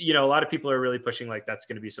 a lot of people are really pushing like that's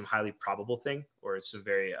going to be some highly probable thing, or it's a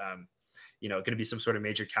very, going to be some sort of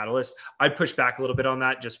major catalyst. I'd push back a little bit on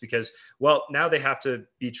that, just because, well, now they have to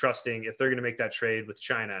be trusting, if they're going to make that trade with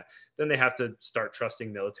China, then they have to start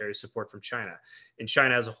trusting military support from China. And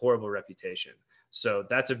China has a horrible reputation. So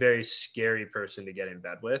that's a very scary person to get in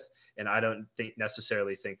bed with. And I don't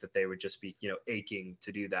necessarily think that they would just be, aching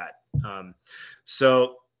to do that.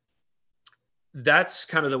 So that's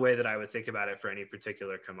kind of the way that I would think about it for any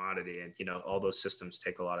particular commodity. And, all those systems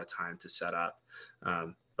take a lot of time to set up.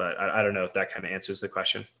 But I don't know if that kind of answers the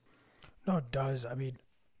question. No, it does. I mean,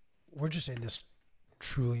 we're just in this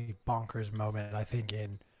truly bonkers moment, I think,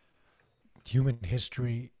 in human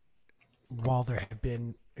history. While there have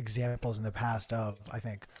been examples in the past of, I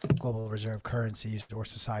think, global reserve currencies or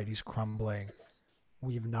societies crumbling,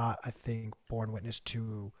 we've not, I think, borne witness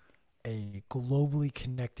to a globally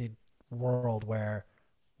connected world where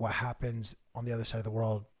what happens on the other side of the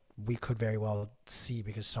world we could very well see,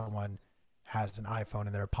 because someone has an iPhone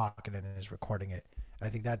in their pocket and is recording it. And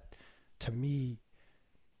I think that, to me,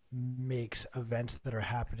 makes events that are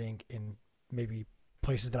happening in maybe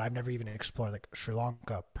places that I've never even explored, like Sri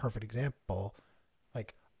Lanka, perfect example.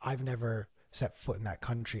 Like, I've never set foot in that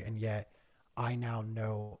country, and yet I now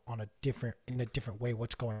know in a different way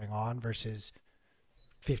what's going on versus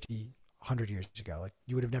 50, 100 years ago. Like,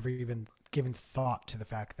 you would have never even given thought to the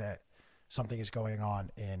fact that something is going on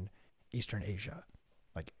in Eastern Asia.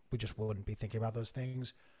 Like we just wouldn't be thinking about those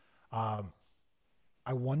things. Um,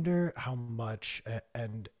 I wonder how much,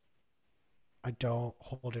 and I don't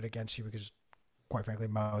hold it against you because, quite frankly,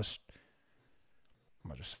 I'm gonna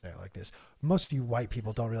just say it like this: most of you white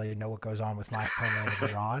people don't really know what goes on with my homeland of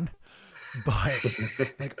Iran. But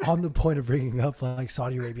like on the point of bringing up like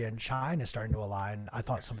Saudi Arabia and China starting to align, I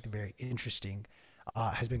thought something very interesting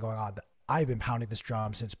has been going on. I've been pounding this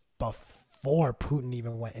drum since before Putin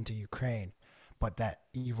even went into Ukraine, but that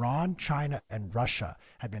Iran, China, and Russia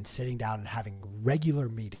had been sitting down and having regular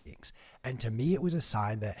meetings. And to me, it was a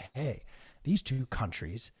sign that, hey, these two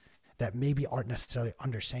countries that maybe aren't necessarily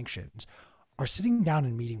under sanctions are sitting down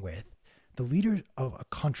and meeting with the leader of a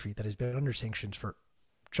country that has been under sanctions for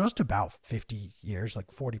just about 50 years, like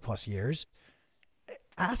 40 plus years,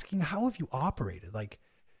 asking, how have you operated? Like,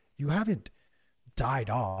 you haven't died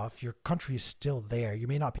off. Your country is still there. You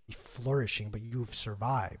may not be flourishing, but you've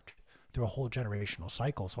survived through a whole generational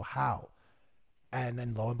cycle. So how? And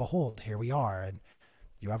then lo and behold, here we are. And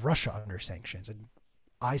you have Russia under sanctions. And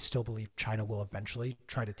I still believe China will eventually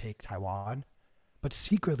try to take Taiwan. But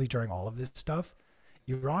secretly during all of this stuff,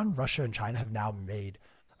 Iran, Russia, and China have now made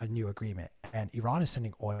a new agreement. And Iran is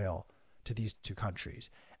sending oil to these two countries.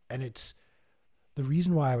 And it's the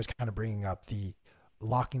reason why I was kind of bringing up the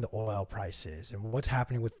locking the oil prices and what's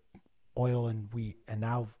happening with oil and wheat. And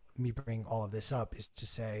now me bringing all of this up is to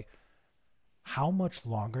say, how much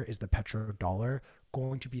longer is the petrodollar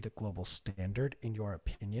going to be the global standard, in your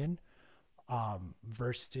opinion,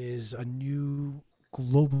 versus a new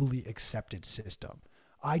globally accepted system?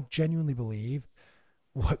 I genuinely believe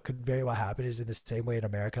what could very well happen is in the same way in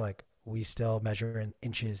America, like we still measure in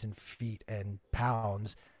inches and feet and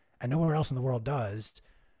pounds, and nowhere else in the world does.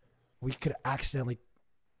 We could accidentally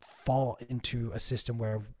fall into a system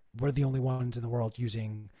where we're the only ones in the world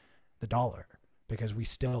using the dollar because we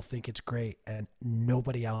still think it's great and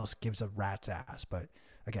nobody else gives a rat's ass. But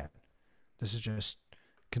again, this is just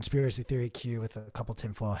conspiracy theory Q with a couple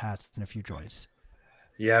tinfoil hats and a few joints.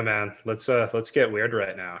 Yeah, man. Let's get weird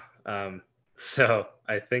right now. So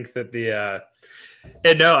I think that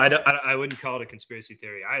and no, I wouldn't call it a conspiracy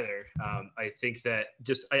theory either. I think that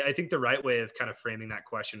I think the right way of kind of framing that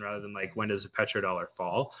question, rather than like when does a petrodollar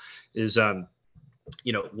fall, is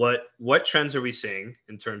what trends are we seeing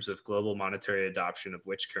in terms of global monetary adoption of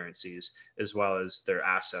which currencies, as well as their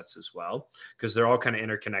assets as well, because they're all kind of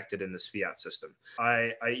interconnected in this fiat system.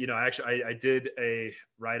 I did a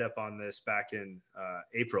write up on this back in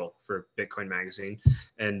April for Bitcoin Magazine,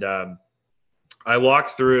 and I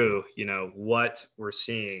walk through, what we're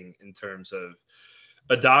seeing in terms of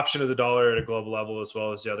adoption of the dollar at a global level, as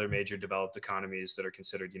well as the other major developed economies that are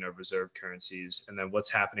considered, reserve currencies, and then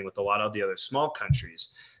what's happening with a lot of the other small countries.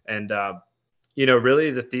 And, really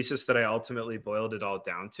the thesis that I ultimately boiled it all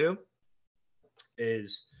down to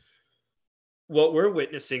is what we're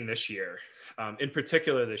witnessing this year, in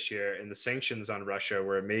particular this year, and the sanctions on Russia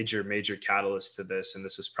were a major, major catalyst to this. And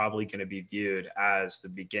this is probably going to be viewed as the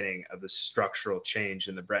beginning of the structural change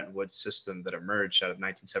in the Bretton Woods system that emerged out of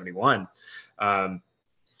 1971,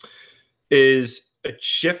 is a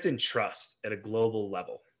shift in trust at a global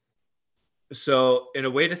level. So in a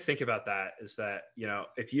way to think about that is that,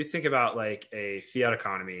 if you think about like a fiat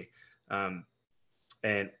economy,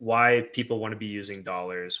 and why people want to be using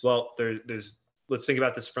dollars, well, let's think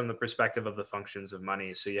about this from the perspective of the functions of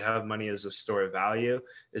money. So you have money as a store of value,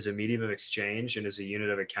 as a medium of exchange, and as a unit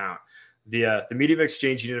of account. The medium of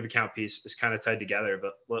exchange, unit of account piece is kind of tied together,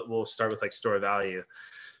 but we'll start with like store of value.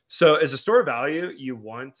 So as a store of value, you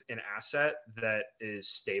want an asset that is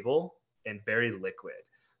stable and very liquid.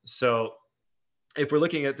 So if we're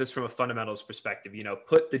looking at this from a fundamentals perspective,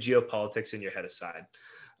 put the geopolitics in your head aside.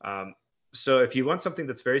 So if you want something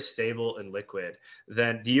that's very stable and liquid,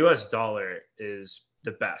 then the US dollar is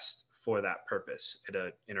the best for that purpose at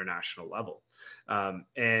an international level.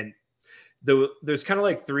 And there's kind of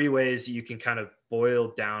like three ways you can kind of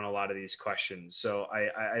boil down a lot of these questions. So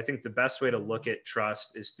I think the best way to look at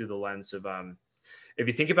trust is through the lens of, if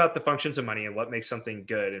you think about the functions of money and what makes something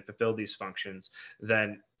good and fulfill these functions,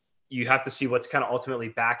 then you have to see what's kind of ultimately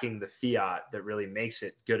backing the fiat that really makes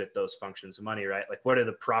it good at those functions of money, right? Like, what are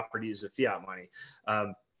the properties of fiat money?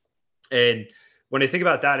 And when I think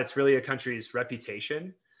about that, it's really a country's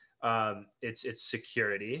reputation. It's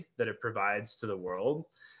security that it provides to the world.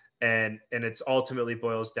 And it's ultimately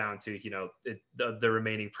boils down to, the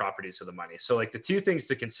remaining properties of the money. So like the two things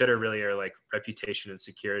to consider really are like reputation and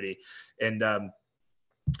security. And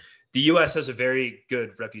the US has a very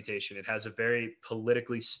good reputation. It has a very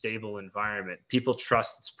politically stable environment. People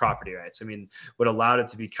trust its property rights. I mean, what allowed it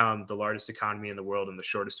to become the largest economy in the world in the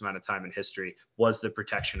shortest amount of time in history was the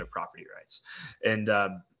protection of property rights. And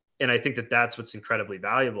I think that that's what's incredibly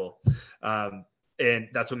valuable. And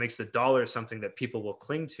that's what makes the dollar something that people will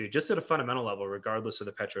cling to just at a fundamental level, regardless of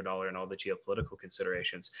the petrodollar and all the geopolitical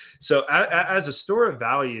considerations. So as a store of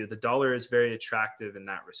value, the dollar is very attractive in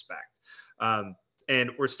that respect.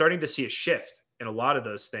 And we're starting to see a shift in a lot of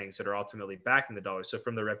those things that are ultimately backing the dollar. So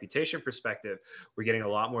from the reputation perspective, we're getting a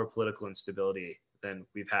lot more political instability than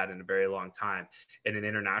we've had in a very long time. At an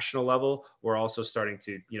international level, we're also starting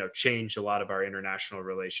to, change a lot of our international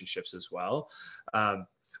relationships as well.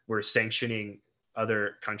 We're sanctioning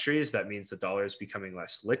other countries. That means the dollar is becoming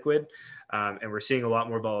less liquid, and we're seeing a lot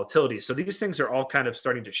more volatility. So these things are all kind of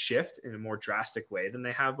starting to shift in a more drastic way than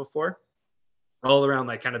they have before, all around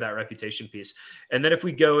like kind of that reputation piece. And then if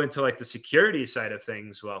we go into like the security side of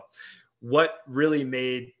things, well, what really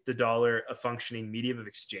made the dollar a functioning medium of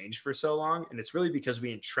exchange for so long? And it's really because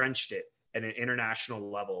we entrenched it at an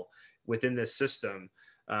international level within this system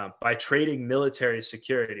by trading military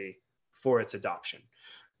security for its adoption.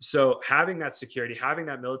 So having that security, having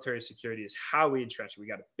that military security is how we entrench it. We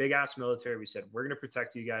got a big ass military. We said, we're going to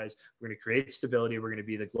protect you guys. We're going to create stability. We're going to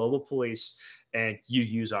be the global police, and you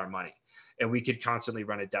use our money. And we could constantly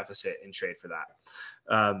run a deficit and trade for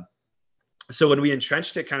that. So when we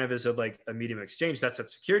entrenched it kind of as a medium of exchange, that's that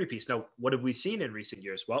security piece. Now, what have we seen in recent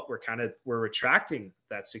years? Well, we're retracting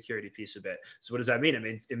that security piece a bit. So what does that mean?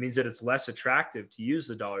 It means that it's less attractive to use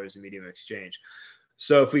the dollar as a medium of exchange.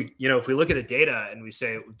 So if we look at the data and we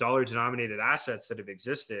say dollar denominated assets that have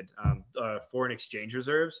existed, foreign exchange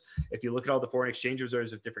reserves, if you look at all the foreign exchange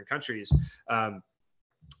reserves of different countries,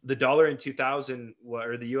 the dollar in 2000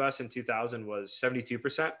 or the US in 2000 was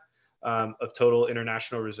 72% of total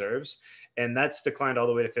international reserves. And that's declined all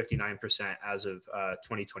the way to 59% as of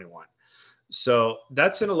 2021. So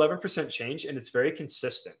that's an 11% change, and it's very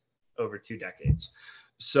consistent over 2 decades.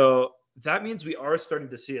 So that means we are starting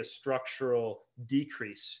to see a structural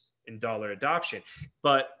decrease in dollar adoption.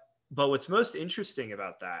 But what's most interesting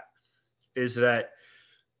about that is that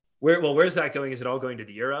where's that going? Is it all going to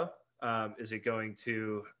the euro? Is it going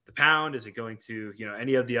to the pound? Is it going to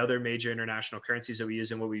any of the other major international currencies that we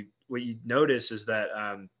use? And what you notice is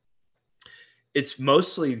that it's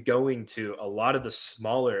mostly going to a lot of the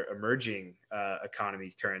smaller emerging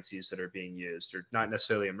economy currencies that are being used, or not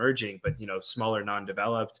necessarily emerging, but smaller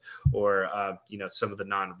non-developed, or some of the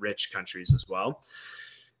non-rich countries as well.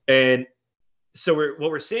 And so what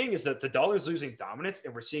we're seeing is that the dollar is losing dominance,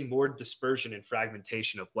 and we're seeing more dispersion and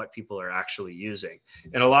fragmentation of what people are actually using.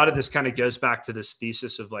 And a lot of this kind of goes back to this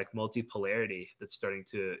thesis of like multipolarity that's starting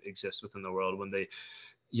to exist within the world. When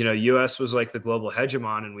US was like the global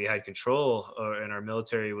hegemon, and we had control, and our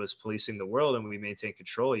military was policing the world, and we maintained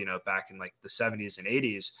control, back in like the 70s and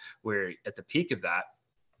 80s, we're at the peak of that.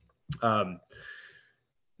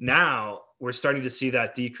 Now we're starting to see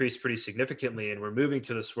that decrease pretty significantly, and we're moving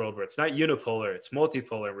to this world where it's not unipolar, it's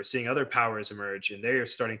multipolar. We're seeing other powers emerge, and they are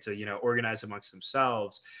starting to, organize amongst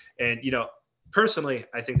themselves. And, personally,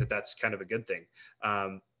 I think that that's kind of a good thing.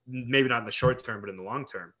 Maybe not in the short term, but in the long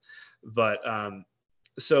term. But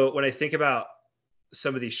so when I think about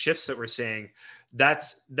some of these shifts that we're seeing,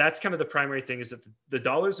 that's kind of the primary thing, is that the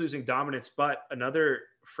dollar's losing dominance. But another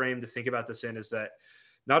frame to think about this in is that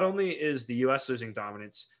not only is the US losing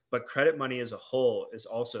dominance, but credit money as a whole is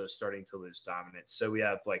also starting to lose dominance. So we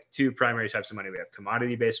have like 2 primary types of money. We have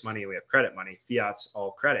commodity-based money, and we have credit money. Fiat's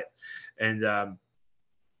all credit. And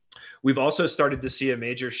we've also started to see a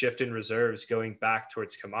major shift in reserves going back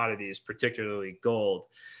towards commodities, particularly gold.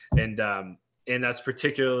 And that's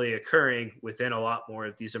particularly occurring within a lot more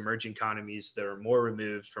of these emerging economies that are more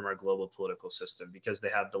removed from our global political system, because they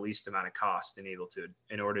have the least amount of cost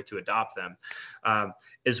in order to adopt them,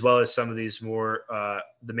 as well as some of these more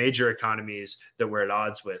the major economies that we're at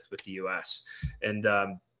odds with the US. And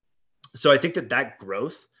so I think that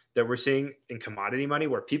growth that we're seeing in commodity money,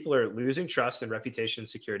 where people are losing trust and reputation and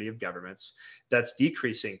security of governments, that's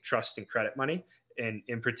decreasing trust in credit money, and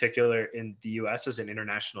in particular in the US as an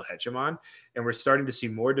international hegemon. And we're starting to see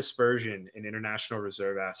more dispersion in international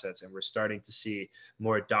reserve assets, and we're starting to see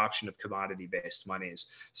more adoption of commodity-based monies.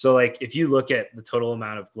 So like if you look at the total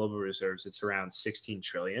amount of global reserves, it's around 16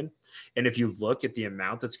 trillion. And if you look at the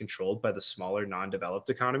amount that's controlled by the smaller non-developed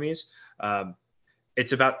economies,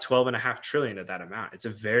 it's about 12.5 trillion of that amount. It's a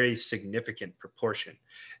very significant proportion,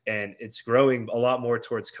 and it's growing a lot more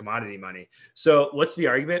towards commodity money. So what's the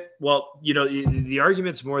argument? Well, the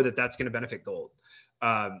argument's more that that's going to benefit gold,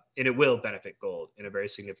 and it will benefit gold in a very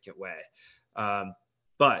significant way.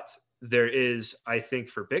 But there is, I think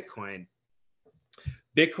for Bitcoin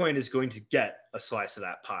is going to get a slice of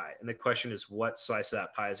that pie. And the question is, what slice of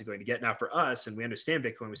that pie is it going to get? Now for us, and we understand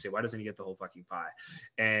Bitcoin, we say, why doesn't he get the whole fucking pie?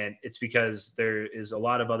 And it's because there is a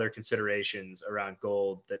lot of other considerations around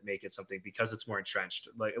gold that make it something, because it's more entrenched.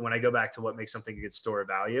 Like when I go back to what makes something a good store of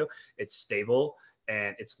value, it's stable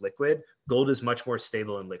and it's liquid. Gold is much more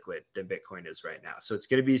stable and liquid than Bitcoin is right now. So it's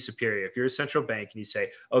going to be superior. If you're a central bank and you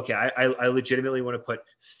say, okay, I legitimately want to put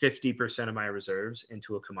 50% of my reserves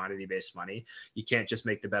into a commodity-based money, you can't just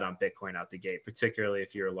make the bet on Bitcoin out the gate, particularly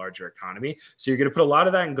if you're a larger economy. So you're going to put a lot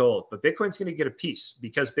of that in gold, but Bitcoin's going to get a piece,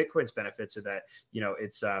 because Bitcoin's benefits are that,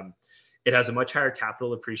 it has a much higher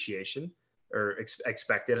capital appreciation, or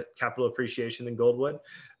expected capital appreciation than gold would.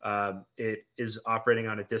 It is operating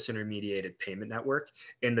on a disintermediated payment network,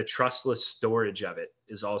 and the trustless storage of it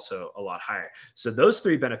is also a lot higher. So those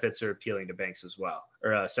three benefits are appealing to banks as well,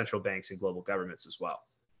 or central banks and global governments as well.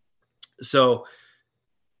 So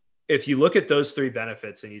if you look at those three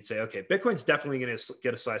benefits and you'd say, okay, Bitcoin's definitely going to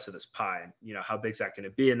get a slice of this pie, and how big is that going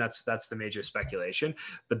to be? And that's the major speculation,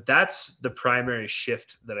 but that's the primary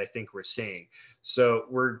shift that I think we're seeing. So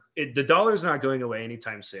the dollar's not going away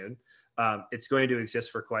anytime soon. It's going to exist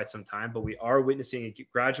for quite some time, but we are witnessing a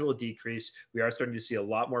gradual decrease. We are starting to see a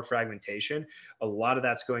lot more fragmentation. A lot of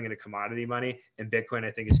that's going into commodity money, and Bitcoin,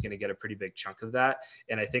 I think, is going to get a pretty big chunk of that.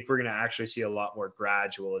 And I think we're going to actually see a lot more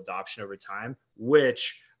gradual adoption over time,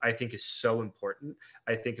 which I think is so important.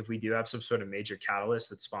 I think if we do have some sort of major catalyst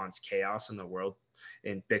that spawns chaos in the world,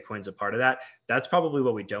 and Bitcoin's a part of that, that's probably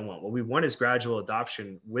what we don't want. What we want is gradual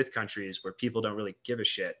adoption with countries where people don't really give a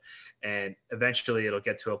shit. And eventually it'll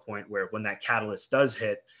get to a point where when that catalyst does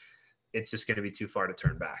hit, it's just going to be too far to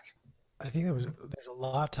turn back. I think there's a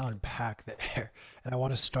lot to unpack there. And I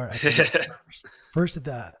want to start, I think, first at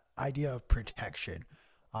the idea of protection.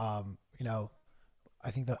 I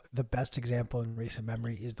think the best example in recent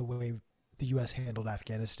memory is the way the U.S. handled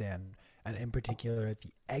Afghanistan, and in particular at the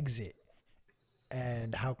exit,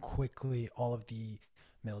 and how quickly all of the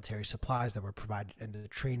military supplies that were provided and the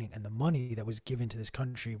training and the money that was given to this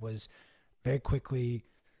country was very quickly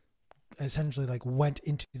essentially went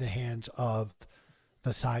into the hands of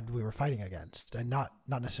the side we were fighting against. And not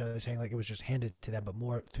necessarily saying it was just handed to them, but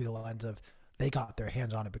more through the lens of they got their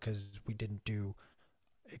hands on it because we didn't do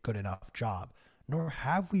a good enough job. Nor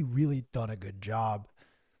have we really done a good job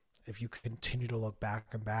if you continue to look back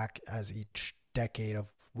and back as each decade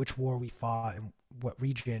of which war we fought and what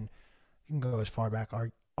region. You can go as far back,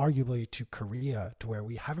 arguably to Korea, to where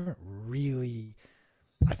we haven't really,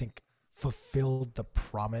 I think, fulfilled the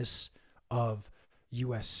promise of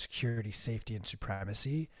U.S. security, safety, and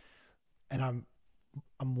supremacy. And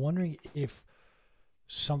I'm wondering if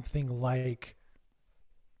something like,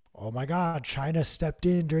 oh my God, China stepped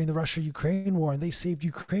in during the Russia-Ukraine war and they saved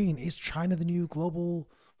Ukraine. Is China the new global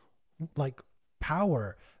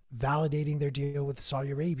power, validating their deal with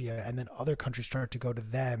Saudi Arabia, and then other countries start to go to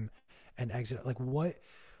them and exit?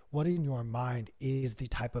 What in your mind is the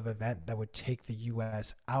type of event that would take the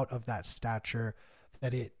U.S. out of that stature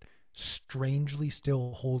that it strangely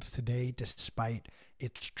still holds today, despite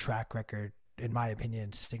its track record, in my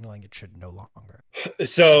opinion, signaling it should no longer?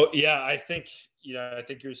 So yeah, I think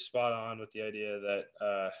you're spot on with the idea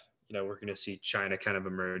that we're going to see China kind of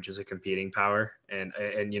emerge as a competing power, and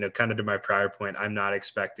kind of to my prior point, I'm not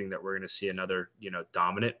expecting that we're going to see another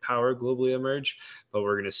dominant power globally emerge, but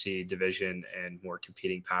we're going to see division and more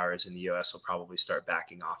competing powers, and the U.S. will probably start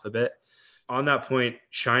backing off a bit. On that point,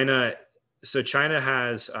 China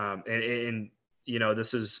has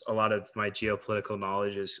this is a lot of my geopolitical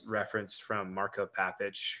knowledge is referenced from Marco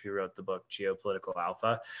Papic, who wrote the book Geopolitical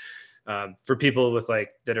Alpha. For people with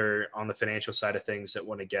that are on the financial side of things that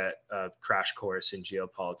want to get a crash course in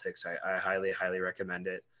geopolitics, I highly, highly recommend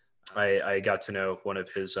it. I got to know one of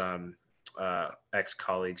his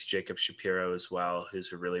ex-colleagues, Jacob Shapiro, as well,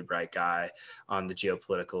 who's a really bright guy on the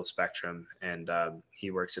geopolitical spectrum, and he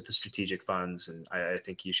works at the strategic funds, and I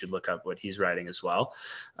think you should look up what he's writing as well.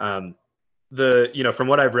 From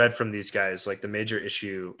what I've read from these guys, the major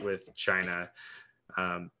issue with China,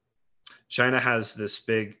 China has this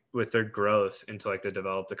big, with their growth into the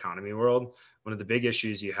developed economy world, one of the big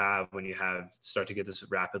issues you have when you start to get this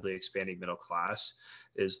rapidly expanding middle class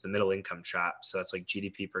is the middle income trap. So that's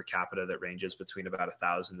GDP per capita that ranges between about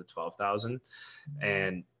 1,000 to 12,000.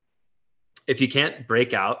 And if you can't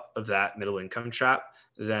break out of that middle income trap,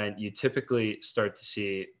 then you typically start to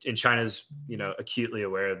see, and China's, acutely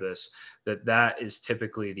aware of this, that is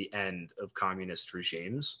typically the end of communist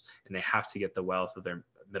regimes, and they have to get the wealth of their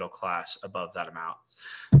middle class above that amount.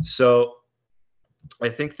 So I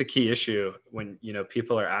think the key issue when,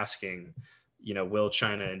 people are asking, will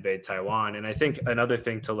China invade Taiwan? And I think another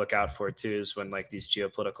thing to look out for too is when like these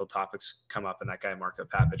geopolitical topics come up, and that guy Marco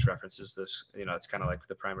Papich references this, it's kind of like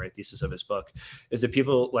the primary thesis of his book, is that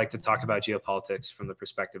people like to talk about geopolitics from the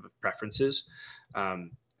perspective of preferences.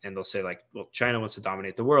 And they'll say like, well, China wants to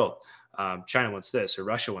dominate the world. China wants this, or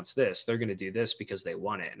Russia wants this. They're going to do this because they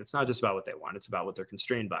want it. And it's not just about what they want. It's about what they're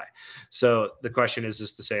constrained by. So the question is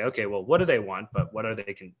to say, okay, well, what do they want, but what are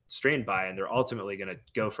they constrained by? And they're ultimately going to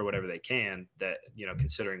go for whatever they can that,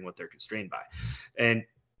 considering what they're constrained by. And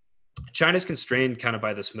China's constrained kind of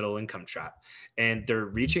by this middle income trap, and they're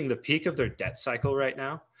reaching the peak of their debt cycle right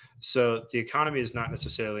now. So the economy is not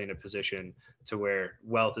necessarily in a position to where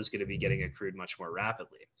wealth is going to be getting accrued much more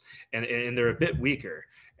rapidly. And they're a bit weaker.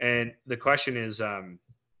 And the question is,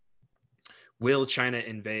 will China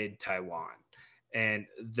invade Taiwan? And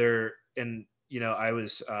I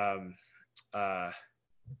was,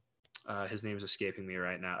 his name's escaping me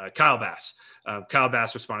right now. Kyle Bass. Kyle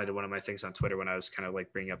Bass responded to one of my things on Twitter when I was kind of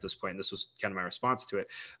like bringing up this point, and this was kind of my response to it.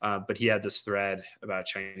 But he had this thread about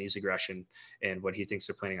Chinese aggression and what he thinks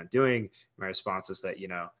they're planning on doing. My response is that,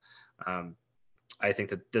 I think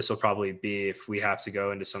that this will probably be, if we have to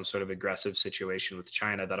go into some sort of aggressive situation with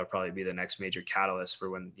China, that'll probably be the next major catalyst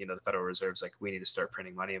for when, the Federal Reserve's like, we need to start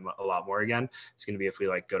printing money a lot more again. It's going to be if we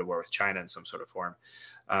like go to war with China in some sort of form.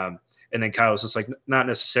 And then Kyle was just like, not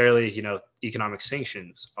necessarily, economic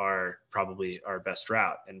sanctions are probably our best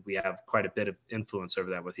route. And we have quite a bit of influence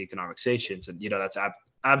over that with economic sanctions. And, that's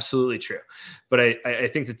absolutely true. But I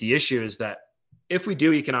think that the issue is that if we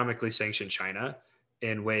do economically sanction China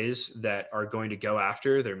in ways that are going to go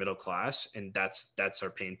after their middle class, and that's our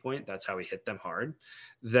pain point, that's how we hit them hard,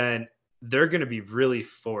 then they're going to be really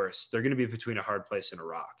forced. They're going to be between a hard place and a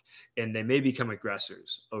rock, and they may become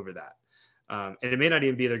aggressors over that. And it may not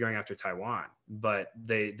even be they're going after Taiwan, but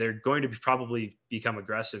they're going to probably become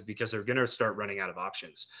aggressive because they're going to start running out of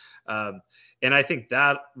options. And I think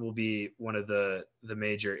that will be one of the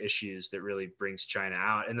major issues that really brings China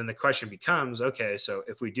out. And then the question becomes, okay, so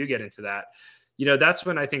if we do get into that, that's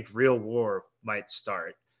when I think real war might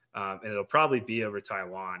start. And it'll probably be over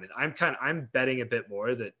Taiwan. And I'm betting a bit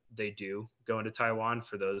more that they do go into Taiwan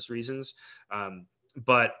for those reasons.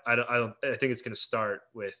 But I think it's going to start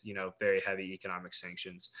with, very heavy economic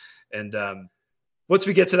sanctions. And once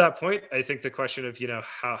we get to that point, I think the question of,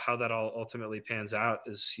 how that all ultimately pans out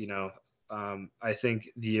is, I think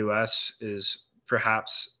the U.S. is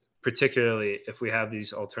perhaps, particularly if we have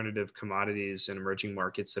these alternative commodities and emerging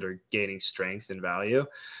markets that are gaining strength and value,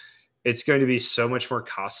 it's going to be so much more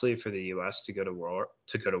costly for the U.S. to go to war.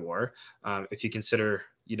 If you consider,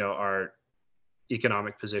 our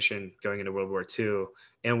economic position going into World War II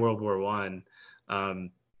and World War I,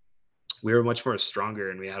 we were much more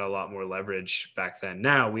stronger and we had a lot more leverage back then.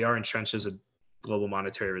 Now we are entrenched as a global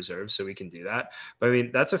monetary reserve, so we can do that. But I mean,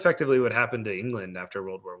 that's effectively what happened to England after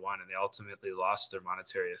World War I, and they ultimately lost their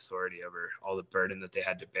monetary authority over all the burden that they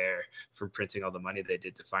had to bear from printing all the money they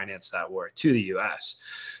did to finance that war to the US.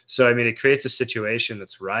 So I mean, it creates a situation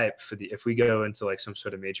that's ripe for if we go into like some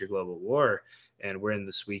sort of major global war and we're in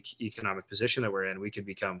this weak economic position that we're in, we could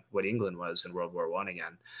become what England was in World War I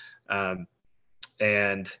again.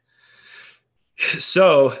 And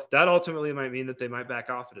so that ultimately might mean that they might back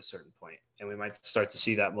off at a certain point, and we might start to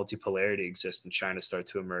see that multipolarity exist and China start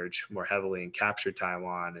to emerge more heavily and capture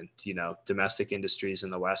Taiwan. And, domestic industries in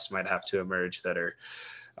the West might have to emerge that are,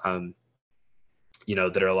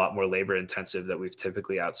 that are a lot more labor intensive that we've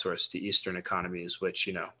typically outsourced to Eastern economies, which,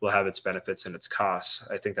 will have its benefits and its costs.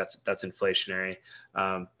 I think that's inflationary.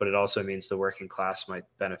 But it also means the working class might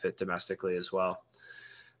benefit domestically as well.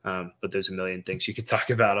 But there's a million things you could talk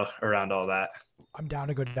about around all that. I'm down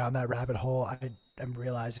to go down that rabbit hole. I am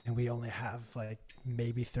realizing we only have like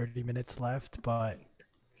maybe 30 minutes left, but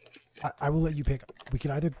I will let you pick. We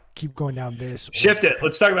can either keep going down this. Shift it.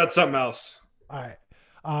 Let's talk about something else. All right.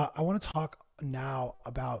 I want to talk now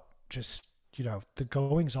about just, the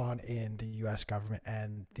goings on in the U.S. government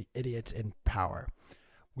and the idiots in power.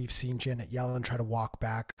 We've seen Janet Yellen try to walk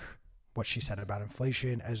back what she said about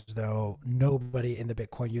inflation, as though nobody in the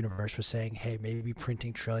Bitcoin universe was saying, hey, maybe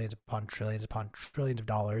printing trillions upon trillions upon trillions of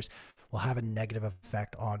dollars will have a negative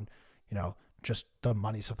effect on, just the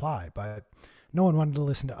money supply. But no one wanted to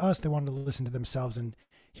listen to us. They wanted to listen to themselves. And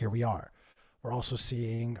here we are. We're also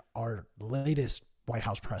seeing our latest White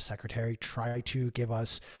House press secretary try to give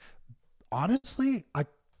us, honestly, I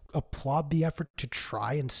applaud the effort to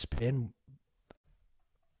try and spin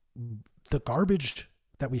the garbage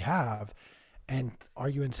that we have and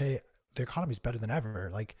argue and say the economy is better than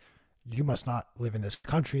ever. Like, you must not live in this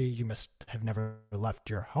country. You must have never left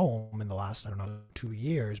your home in the last, 2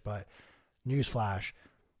 years. But newsflash,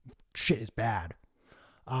 shit is bad.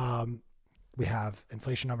 We have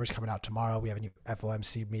inflation numbers coming out tomorrow. We have a new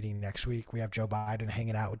FOMC meeting next week. We have Joe Biden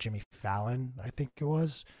hanging out with Jimmy Fallon, I think it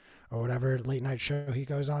was, or whatever late night show he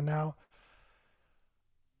goes on now.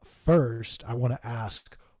 First, I want to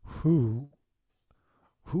ask who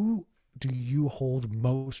do you hold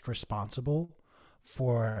most responsible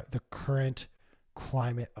for the current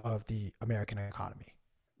climate of the American economy?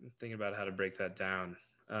 I'm thinking about how to break that down.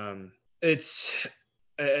 It's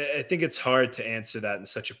I think it's hard to answer that in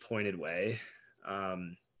such a pointed way.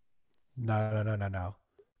 No.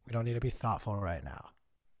 We don't need to be thoughtful right now.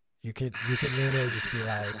 You could literally just be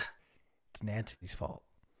like, it's Nancy's fault.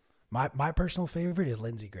 My personal favorite is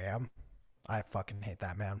Lindsey Graham. I fucking hate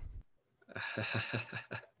that man.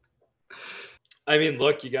 I mean,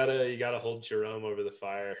 look, you gotta hold Jerome over the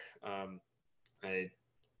fire. I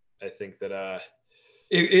think that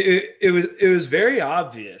it was very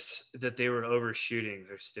obvious that they were overshooting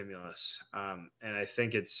their stimulus, and I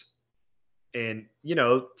think and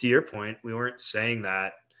to your point, we weren't saying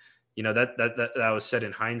that, that was said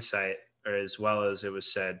in hindsight, or as well as it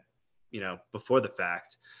was said, before the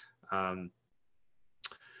fact.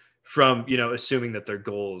 From assuming that their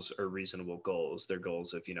goals are reasonable goals, their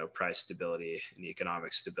goals of price stability and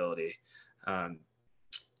economic stability.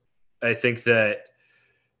 I think that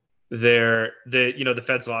the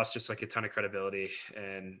Fed's lost just like a ton of credibility,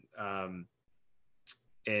 and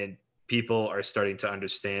people are starting to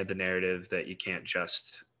understand the narrative that you can't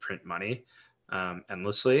just print money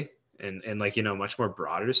endlessly, and like much more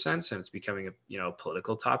broader sense, and it's becoming a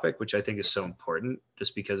political topic, which I think is so important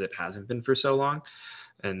just because it hasn't been for so long.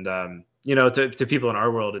 And to people in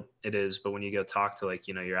our world it is, but when you go talk to like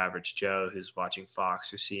your average Joe who's watching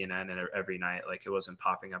Fox or CNN and every night, like it wasn't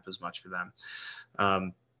popping up as much for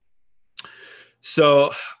them.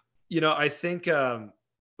 So I think I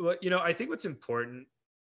think what's important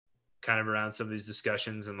kind of around some of these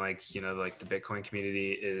discussions and like like the Bitcoin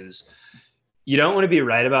community is you don't want to be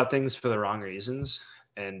right about things for the wrong reasons,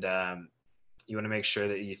 and you want to make sure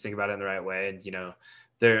that you think about it in the right way. And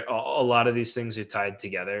there a lot of these things are tied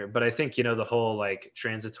together, but I think the whole like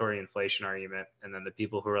transitory inflation argument, and then the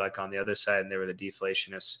people who are like on the other side and they were the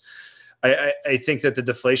deflationists. I think that the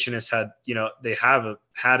deflationists had they have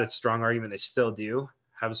had a strong argument. They still do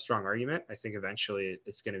have a strong argument. I think eventually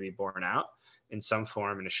it's going to be borne out in some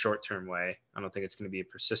form in a short-term way. I don't think it's going to be a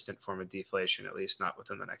persistent form of deflation, at least not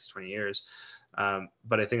within the next 20 years.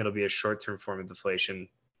 But I think it'll be a short-term form of deflation.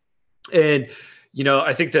 And,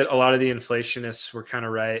 I think that a lot of the inflationists were kind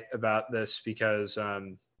of right about this because,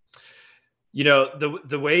 the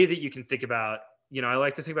way that you can think about, I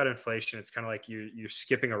like to think about inflation. It's kind of like you're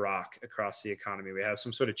skipping a rock across the economy. We have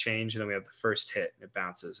some sort of change, and then we have the first hit and it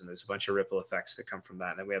bounces, and there's a bunch of ripple effects that come from that.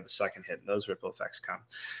 And then we have the second hit and those ripple effects come,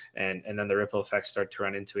 and then the ripple effects start to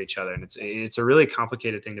run into each other. And it's a really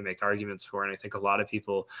complicated thing to make arguments for. And I think a lot of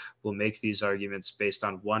people will make these arguments based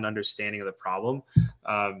on one understanding of the problem.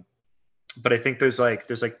 But I think there's like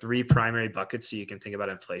three primary buckets that you can think about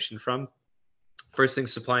inflation from. First thing,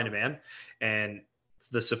 supply and demand. And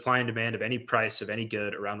the supply and demand of any price of any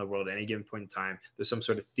good around the world at any given point in time, there's some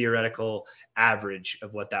sort of theoretical average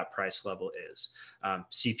of what that price level is.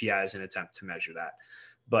 CPI is an attempt to measure that.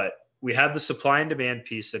 But we have the supply and demand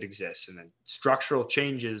piece that exists, and then structural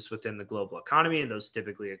changes within the global economy, and those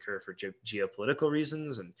typically occur for geopolitical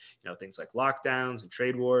reasons, and things like lockdowns and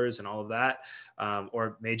trade wars and all of that,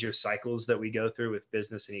 or major cycles that we go through with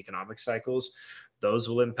business and economic cycles. Those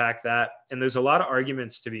will impact that, and there's a lot of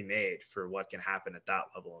arguments to be made for what can happen at that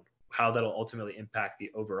level and how that'll ultimately impact the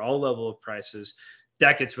overall level of prices.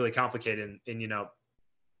 That gets really complicated, and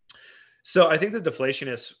so I think the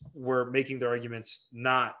deflationists were making their arguments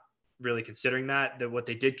not really considering that what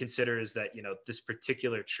they did consider is that this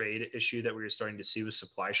particular trade issue that we were starting to see with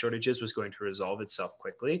supply shortages was going to resolve itself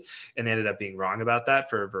quickly, and they ended up being wrong about that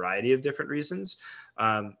for a variety of different reasons.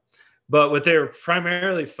 But what they were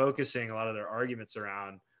primarily focusing a lot of their arguments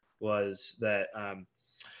around was that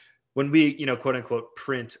when we quote unquote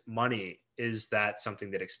print money, is that something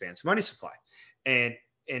that expands money supply? And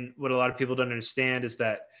what a lot of people don't understand is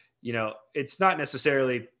that it's not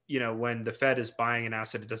necessarily, when the Fed is buying an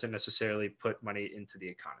asset, it doesn't necessarily put money into the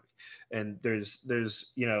economy. And there's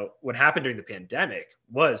what happened during the pandemic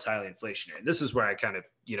was highly inflationary. This is where I kind of,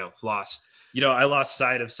 I lost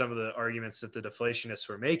sight of some of the arguments that the deflationists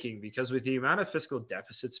were making, because with the amount of fiscal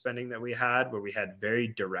deficit spending that we had, where we had very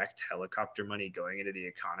direct helicopter money going into the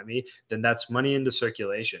economy, then that's money into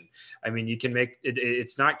circulation. I mean, you can make it,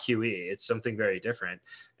 it's not QE, it's something very different.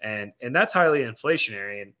 And that's highly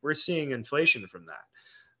inflationary, and we're seeing inflation from that.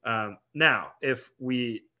 Now, if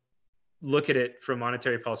we look at it from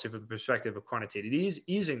monetary policy from the perspective of quantitative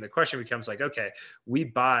easing, the question becomes like, okay, we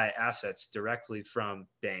buy assets directly from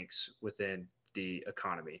banks within the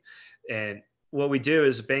economy. And what we do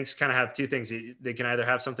is banks kind of have two things. They can either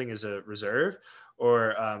have something as a reserve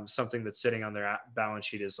or something that's sitting on their balance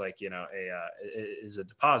sheet is like, is a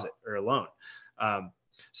deposit or a loan.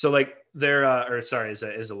 So like they're,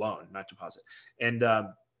 is a loan, not deposit. And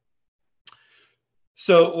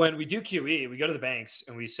so when we do QE, we go to the banks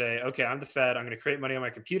and we say, okay, I'm the Fed. I'm going to create money on my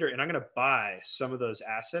computer and I'm going to buy some of those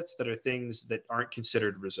assets that are things that aren't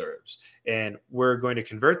considered reserves. And we're going to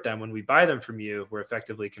convert them. When we buy them from you, we're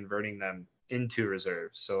effectively converting them into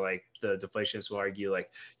reserves. So like the deflationists will argue like,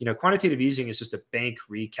 quantitative easing is just a bank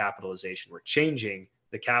recapitalization. We're changing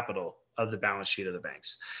the capital of the balance sheet of the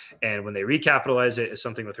banks. And when they recapitalize it as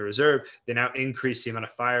something with a reserve, they now increase the amount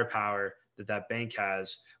of firepower that bank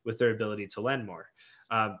has with their ability to lend more.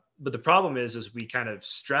 But the problem is we kind of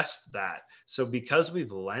stressed that. So because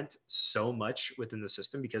we've lent so much within the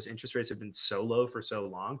system, because interest rates have been so low for so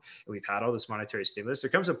long, and we've had all this monetary stimulus, there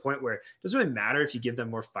comes a point where it doesn't really matter if you give them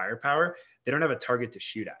more firepower, they don't have a target to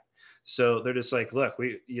shoot at. So they're just like, look,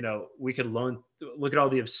 we could look at all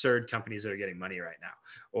the absurd companies that are getting money right now,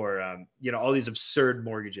 or, all these absurd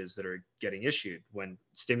mortgages that are getting issued when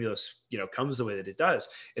stimulus, comes the way that it does.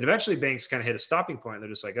 And eventually banks kind of hit a stopping point. They're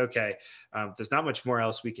just like, okay, there's not much more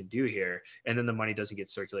else we can do here. And then the money doesn't get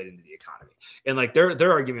circulated into the economy. And like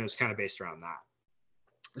their argument was kind of based around that.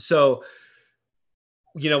 So,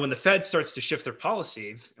 when the Fed starts to shift their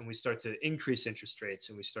policy and we start to increase interest rates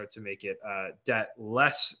and we start to make it debt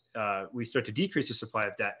less, we start to decrease the supply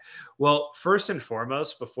of debt. Well, first and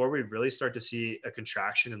foremost, before we really start to see a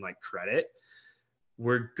contraction in like credit,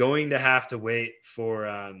 we're going to have to wait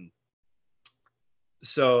for,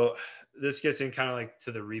 so this gets in kind of like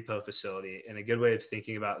to the repo facility. And a good way of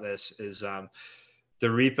thinking about this is, the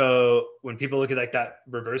repo, when people look at like that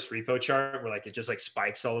reverse repo chart where like it just like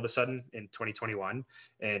spikes all of a sudden in 2021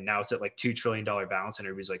 and now it's at like $2 trillion balance and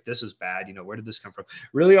everybody's like, this is bad. Where did this come from?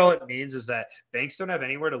 Really all it means is that banks don't have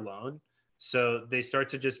anywhere to loan. So they start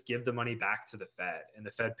to just give the money back to the Fed and the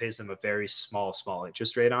Fed pays them a very small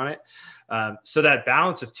interest rate on it. So that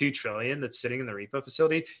balance of 2 trillion that's sitting in the repo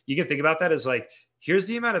facility, you can think about that as like, here's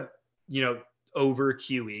the amount of, over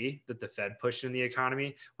QE that the Fed pushed in the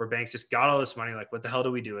economy, where banks just got all this money. Like, what the hell do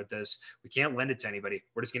we do with this? We can't lend it to anybody.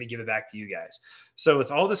 We're just going to give it back to you guys. So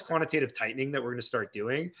with all this quantitative tightening that we're going to start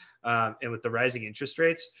doing, and with the rising interest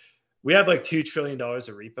rates, we have like $2 trillion of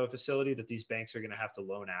repo facility that these banks are going to have to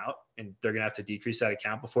loan out, and they're going to have to decrease that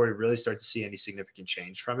account before we really start to see any significant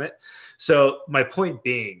change from it. So my point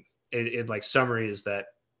being, in like summary, is that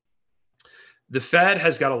the Fed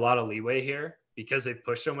has got a lot of leeway here, because they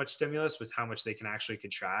push so much stimulus with how much they can actually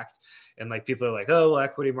contract. And like people are like, oh, well,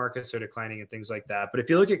 equity markets are declining and things like that. But if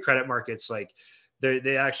you look at credit markets, like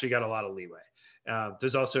they actually got a lot of leeway.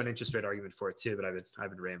 There's also an interest rate argument for it too, but I've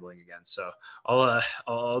been rambling again. So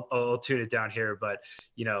I'll tune it down here. But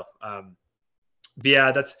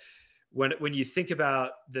yeah, that's when you think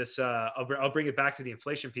about this, I'll bring it back to the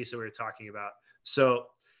inflation piece that we were talking about. So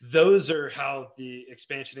those are how the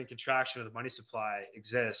expansion and contraction of the money supply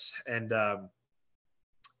exists.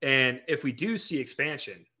 And if we do see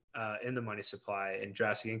expansion in the money supply and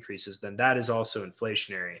drastic increases, then that is also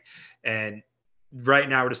inflationary. And right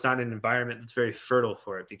now, we're just not in an environment that's very fertile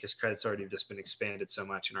for it, because credit's already just been expanded so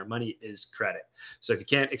much, and our money is credit. So if you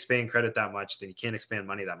can't expand credit that much, then you can't expand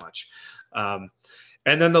money that much. And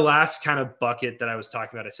then the last kind of bucket that I was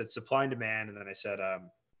talking about, I said supply and demand, and then I said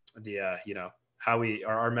how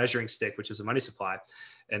our measuring stick, which is the money supply,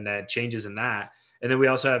 and then changes in that. And then we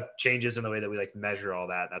also have changes in the way that we like measure all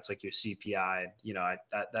that. That's like your CPI.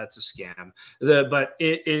 That's a scam. But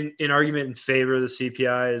in argument in favor of the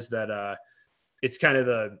CPI is that it's kind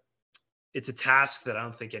of it's a task that I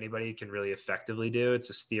don't think anybody can really effectively do. It's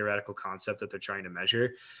a theoretical concept that they're trying to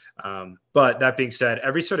measure. But that being said,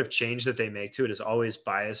 every sort of change that they make to it is always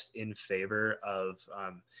biased in favor of,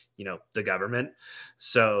 the government.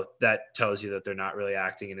 So that tells you that they're not really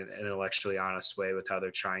acting in an intellectually honest way with how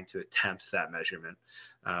they're trying to attempt that measurement.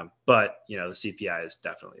 But the CPI is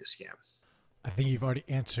definitely a scam. I think you've already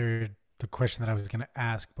answered the question that I was going to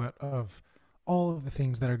ask, but of all of the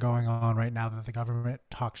things that are going on right now that the government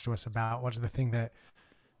talks to us about, what's the thing that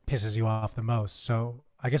pisses you off the most? So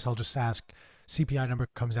I guess I'll just ask, CPI number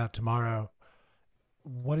comes out tomorrow.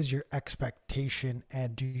 What is your expectation?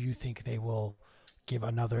 And do you think they will give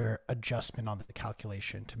another adjustment on the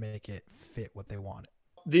calculation to make it fit what they want?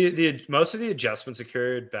 The most of the adjustments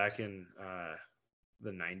occurred back in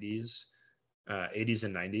the 90s, 80s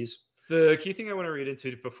and 90s. The key thing I want to read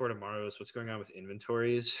into before tomorrow is what's going on with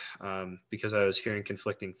inventories, because I was hearing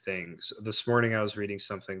conflicting things. This morning I was reading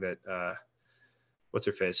something that what's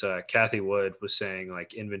her face? Kathy Wood was saying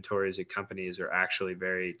like inventories at companies are actually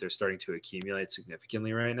they're starting to accumulate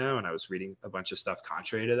significantly right now. And I was reading a bunch of stuff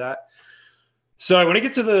contrary to that. So I want to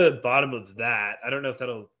get to the bottom of that. I don't know if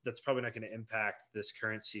that's probably not going to impact this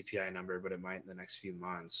current CPI number, but it might in the next few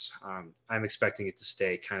months. I'm expecting it to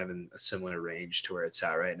stay kind of in a similar range to where it's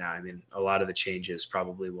at right now. I mean, a lot of the changes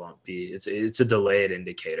probably won't be, it's a delayed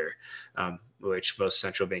indicator, which most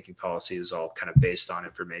central banking policy is all kind of based on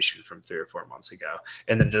information from 3 or 4 months ago.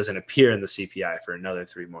 And then it doesn't appear in the CPI for another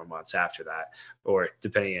 3 more months after that, or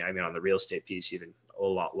depending, I mean, on the real estate piece, even a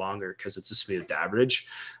lot longer because it's a smoothed average.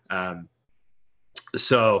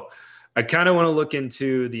 So I kind of want to look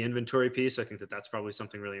into the inventory piece. I think that that's probably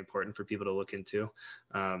something really important for people to look into.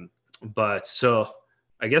 But so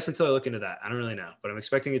I guess until I look into that, I don't really know, but I'm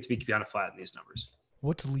expecting it to be kind of flat in these numbers.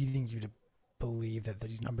 What's leading you to believe that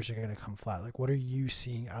these numbers are going to come flat? Like, what are you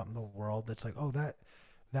seeing out in the world that's like, oh,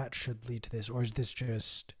 that should lead to this? Or is this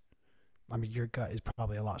just, I mean, your gut is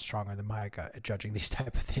probably a lot stronger than my gut at judging these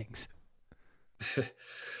type of things.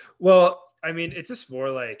 Well, I mean, it's just more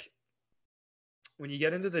like, when you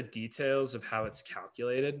get into the details of how it's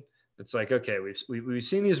calculated, it's like, okay, we've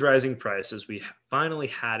seen these rising prices. We finally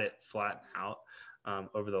had it flatten out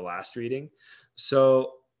over the last reading.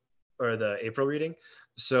 So, or the April reading.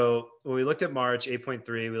 So when we looked at March 8.3,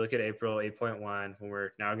 we look at April 8.1, when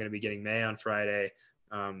we're now going to be getting May on Friday.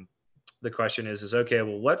 The question is okay,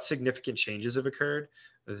 well, what significant changes have occurred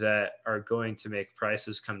that are going to make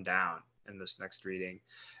prices come down in this next reading?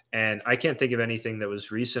 And I can't think of anything that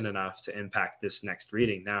was recent enough to impact this next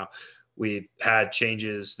reading. Now, we've had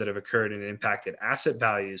changes that have occurred and impacted asset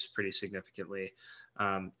values pretty significantly.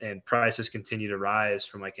 And prices continue to rise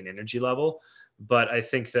from like an energy level. But I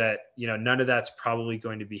think that, none of that's probably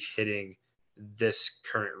going to be hitting this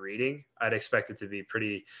current reading. I'd expect it to be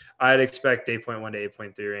I'd expect 8.1 to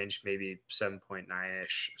 8.3 range, maybe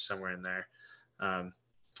 7.9-ish, somewhere in there.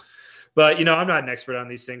 But, I'm not an expert on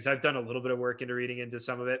these things. I've done a little bit of work into reading into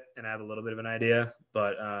some of it, and I have a little bit of an idea.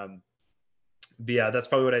 But yeah, that's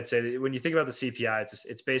probably what I'd say. When you think about the CPI,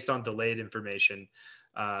 it's based on delayed information,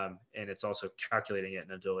 and it's also calculating it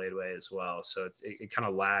in a delayed way as well. So it kind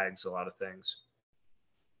of lags a lot of things.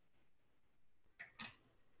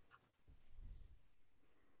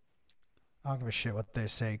 I don't give a shit what they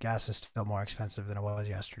say. Gas is still more expensive than it was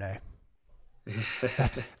yesterday.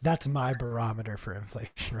 That's my barometer for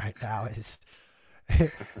inflation right now. Is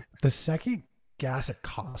the second gas at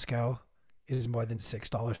Costco is more than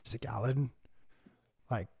 $6 a gallon.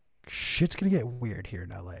 Like, shit's gonna get weird here in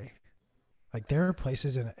LA. Like, there are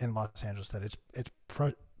places in Los Angeles that it's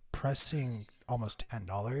pressing almost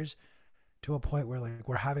 $10 to a point where like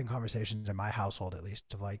we're having conversations in my household, at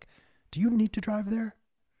least, of like, do you need to drive there?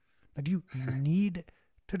 Like, do you need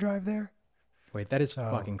to drive there? Wait, that is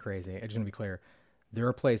fucking crazy. I just want to be clear. There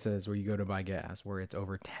are places where you go to buy gas where it's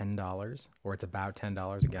over $10 or it's about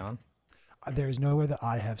 $10 a gallon. There's nowhere that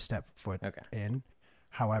I have stepped foot in.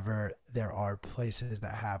 However, there are places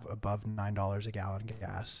that have above $9 a gallon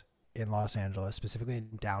gas in Los Angeles, specifically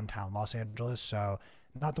in downtown Los Angeles. So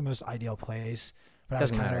not the most ideal place. But it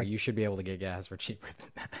doesn't matter. Like, you should be able to get gas for cheaper than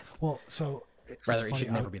that. Well, so rather, it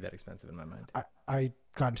should never be that expensive in my mind. I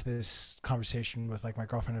got into this conversation with like my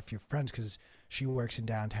girlfriend and a few friends because she works in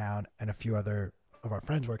downtown and a few other of our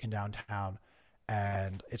friends work in downtown,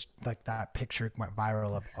 and it's like that picture went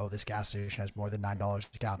viral of, oh, this gas station has more than $9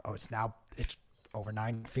 a gallon. Oh, it's over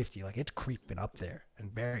 $9.50. Like, it's creeping up there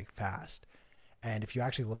and very fast. And if you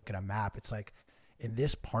actually look at a map, it's like in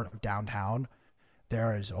this part of downtown,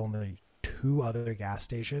 there is only 2 other gas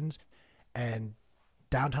stations, and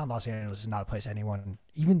downtown Los Angeles is not a place anyone,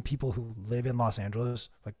 even people who live in Los Angeles,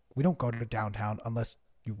 like, we don't go to downtown unless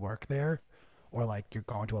you work there or like you're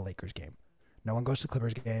going to a Lakers game. No one goes to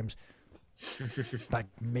Clippers games. Like,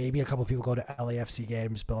 maybe a couple of people go to LAFC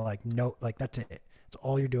games, but like, no, like, that's it. It's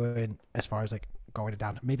all you're doing as far as like going to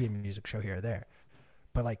downtown, maybe a music show here or there.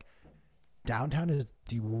 But like, downtown is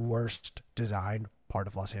the worst designed part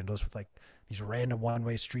of Los Angeles, with like these random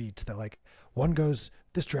one-way streets that like one goes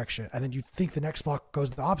this direction and then you think the next block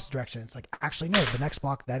goes the opposite direction. It's like, actually no, the next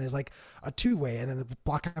block then is like a 2-way, and then the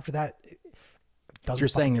block after that doesn't. You're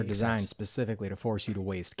saying they're designed specifically to force you to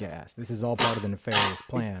waste gas. This is all part of the nefarious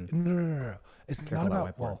plan. No. It's not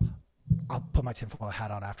about, well, I'll put my tinfoil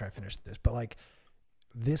hat on after I finish this, but like,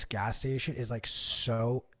 this gas station is like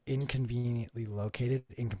so inconveniently located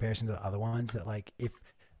in comparison to the other ones that like, if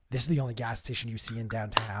this is the only gas station you see in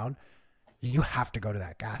downtown, you have to go to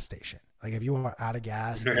that gas station. Like if you are out of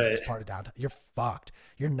gas in Right. this part of downtown, you're fucked.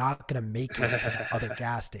 You're not gonna make it to the other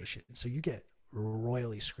gas station. So you get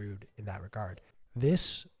royally screwed in that regard.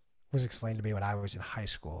 This was explained to me when I was in high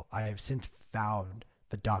school. I have since found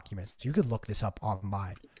the documents. You could look this up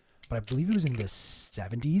online, but I believe it was in the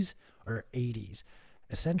 70s or 80s.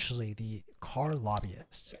 Essentially, the car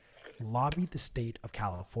lobbyists lobbied the state of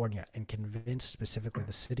California and convinced specifically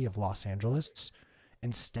the city of Los Angeles,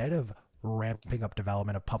 instead of ramping up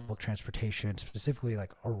development of public transportation, specifically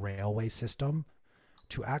like a railway system,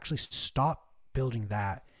 to actually stop building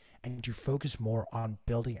that and to focus more on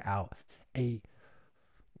building out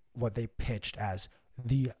what they pitched as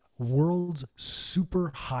the world's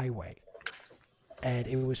super highway. And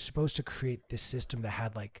it was supposed to create this system that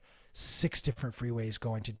had like 6 different freeways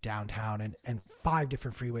going to downtown and 5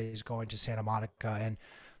 different freeways going to Santa Monica and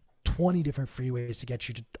 20 different freeways to get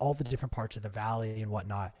you to all the different parts of the valley and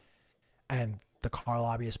whatnot. And the car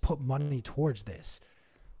lobbyists put money towards this.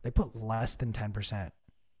 They put less than 10%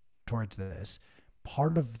 towards this.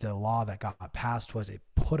 Part of the law that got passed was it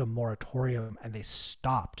put a moratorium and they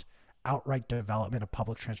stopped outright development of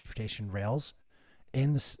public transportation rails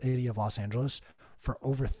in the city of Los Angeles for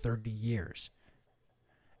over 30 years.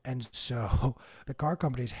 And so the car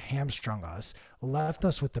companies hamstrung us, left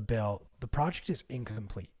us with the bill. The project is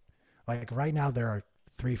incomplete. Like right now, there are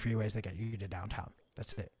 3 freeways that get you to downtown.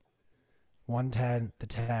 That's it. 110, the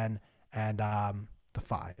 10, and the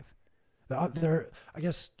 5. I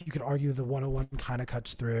guess you could argue the 101 kind of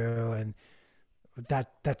cuts through, and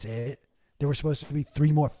that's it. There were supposed to be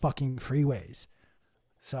 3 more fucking freeways.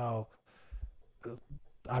 So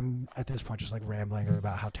I'm at this point just like rambling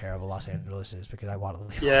about how terrible Los Angeles is because I want to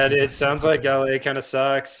leave. Yeah, it sounds like LA kind of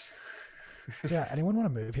sucks. So yeah, anyone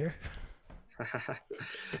want to move here?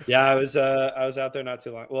 Yeah, I was out there not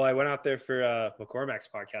too long. Well, I went out there for McCormack's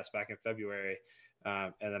podcast back in February,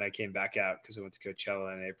 and then I came back out because I went to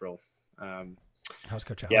Coachella in April. How's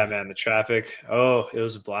Coachella? Yeah, man, the traffic. Oh, it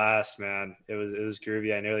was a blast, man. It was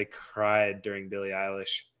groovy. I nearly cried during Billie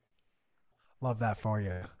Eilish. Love that for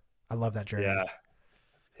you. I love that journey. Yeah.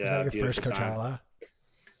 Was that your first Coachella? Time.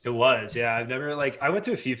 It was, yeah. I've never I went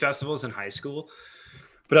to a few festivals in high school,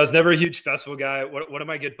 but I was never a huge festival guy. One of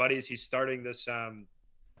my good buddies, he's starting this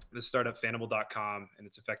startup Fanable.com, and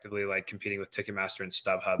it's effectively like competing with Ticketmaster and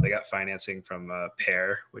StubHub. They got financing from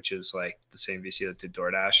Pear, which is like the same VC that did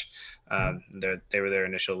DoorDash. They were their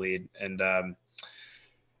initial lead, and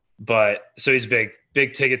but so he's a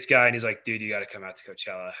big tickets guy, and he's like, dude, you got to come out to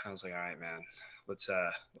Coachella. I was like, all right, man, let's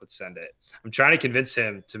send it. I'm trying to convince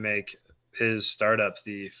him to make his startup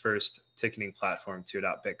the first ticketing platform to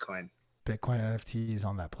adopt Bitcoin. Bitcoin NFTs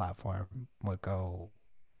on that platform would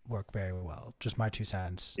work very well. Just my 2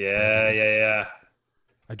 cents. Yeah.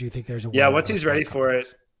 I do think there's a once he's ready for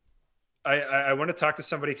it. I want to talk to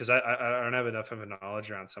somebody because I don't have enough of a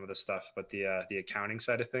knowledge around some of this stuff, but the accounting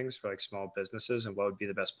side of things for like small businesses and what would be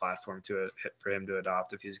the best platform for him to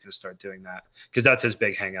adopt if he's going to start doing that, because that's his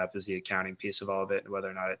big hang up is the accounting piece of all of it and whether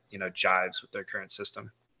or not it jives with their current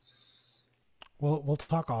system. We'll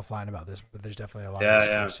talk offline about this, but there's definitely a lot of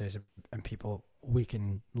resources and people we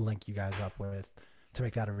can link you guys up with to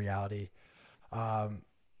make that a reality.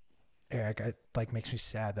 Eric, it makes me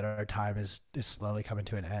sad that our time is slowly coming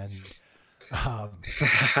to an end.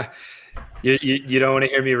 You don't want to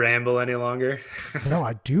hear me ramble any longer? No,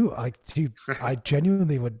 I do. Dude, I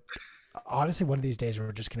genuinely would. Honestly, one of these days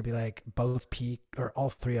we're just gonna be like both Pete or all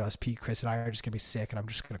 3 of us, Pete, Chris, and I are just gonna be sick, and I'm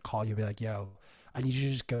just gonna call you and be like, "Yo, I need you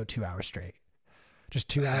to just go 2 hours straight, just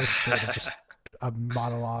 2 hours straight, of just a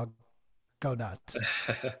monologue, go nuts."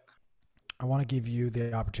 I want to give you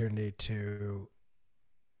the opportunity to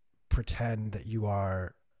pretend that you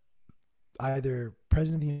are either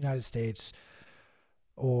president of the United States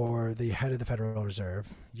or the head of the Federal Reserve.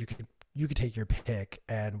 You could take your pick,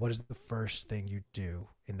 and what is the first thing you do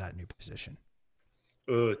in that new position?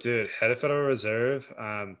 Oh, dude, head of Federal Reserve.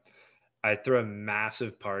 I'd throw a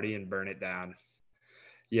massive party and burn it down.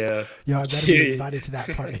 Yeah. Yeah, I better be invited to that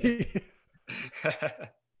party.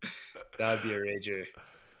 That'd be a rager.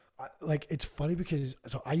 It's funny because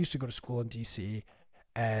I used to go to school in DC,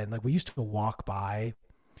 and we used to walk by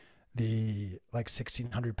the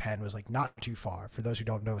 1600 Penn was not too far. For those who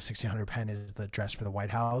don't know, 1600 Penn is the address for the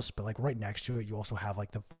White House, but right next to it, you also have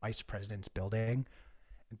the vice president's building.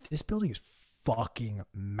 This building is fucking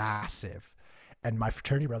massive. And my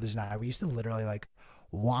fraternity brothers and I, we used to literally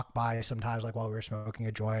walk by sometimes while we were smoking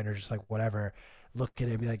a joint or just whatever, look at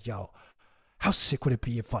it and be like, yo, how sick would it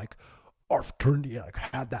be if our fraternity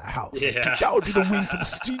had that house? That would be the wing for the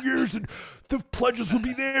seniors, and the pledges would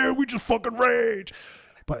be there. We just fucking rage.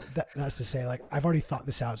 But that's to say, like, I've already thought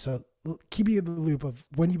this out. So keep me in the loop of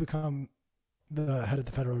when you become the head of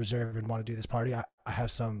the Federal Reserve and want to do this party. I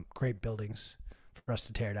have some great buildings for us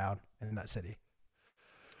to tear down in that city.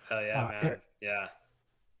 Hell yeah, man. Yeah.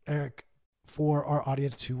 Eric, for our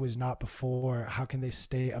audience who was not before, how can they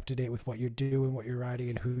stay up to date with what you're doing, what you're writing,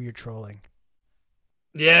 and who you're trolling?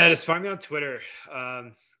 Yeah, just find me on Twitter.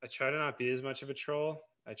 I try to not be as much of a troll.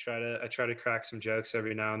 I try to crack some jokes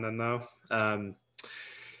every now and then, though.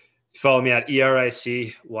 Follow me at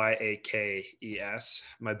ERICYAKES.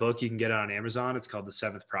 My book, you can get it on Amazon. It's called The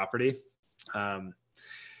Seventh Property.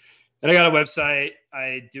 And I got a website.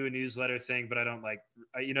 I do a newsletter thing, but I don't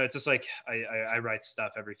it's just like I write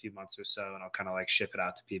stuff every few months or so, and I'll kind of like ship it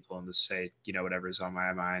out to people and just say, whatever's on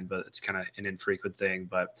my mind, but it's kind of an infrequent thing.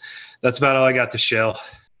 But that's about all I got to shill.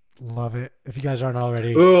 Love it. If you guys aren't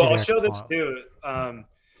already. Ooh, I'll show this too.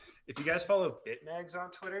 If you guys follow BitMegs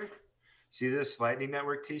on Twitter, see this Lightning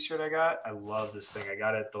Network t-shirt I got? I love this thing. I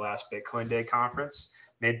got it at the last Bitcoin Day conference,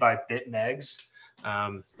 made by BitMegs.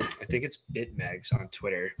 I think it's BitMegs on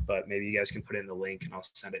Twitter, but maybe you guys can put in the link and I'll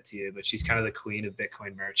send it to you. But she's kind of the queen of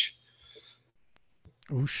Bitcoin merch.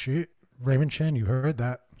 Oh shit, Raymond Chen, you heard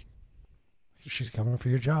that? She's coming for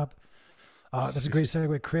your job. That's a great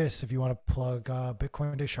segue, Chris. If you want to plug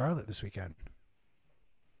Bitcoin Day Charlotte this weekend.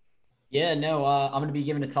 Yeah, no, I'm going to be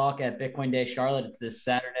giving a talk at Bitcoin Day Charlotte. It's this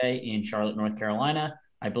Saturday in Charlotte, North Carolina.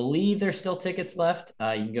 I believe there's still tickets left.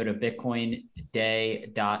 You can go to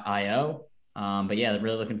bitcoinday.io. But yeah,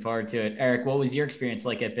 really looking forward to it. Eric, what was your experience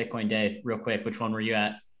like at Bitcoin Day? Real quick, which one were you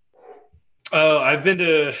at? Oh, I've been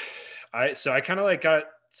to, I kind of like got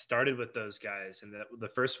started with those guys, and the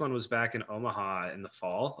first one was back in Omaha in the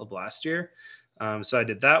fall of last year. So I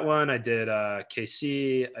did that one. I did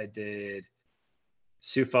KC. I did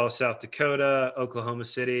Sioux Falls, South Dakota, Oklahoma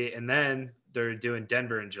City, and then they're doing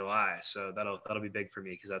Denver in July. So that'll be big for me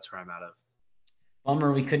because that's where I'm out of.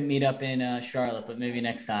 Bummer we couldn't meet up in Charlotte, but maybe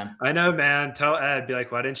next time. I know, man. Tell Ed, be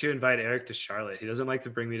like, why didn't you invite Eric to Charlotte? He doesn't like to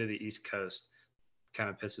bring me to the East Coast. Kind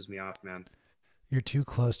of pisses me off, man. You're too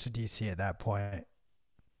close to DC at that point.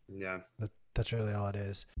 Yeah. That's really all it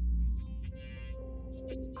is.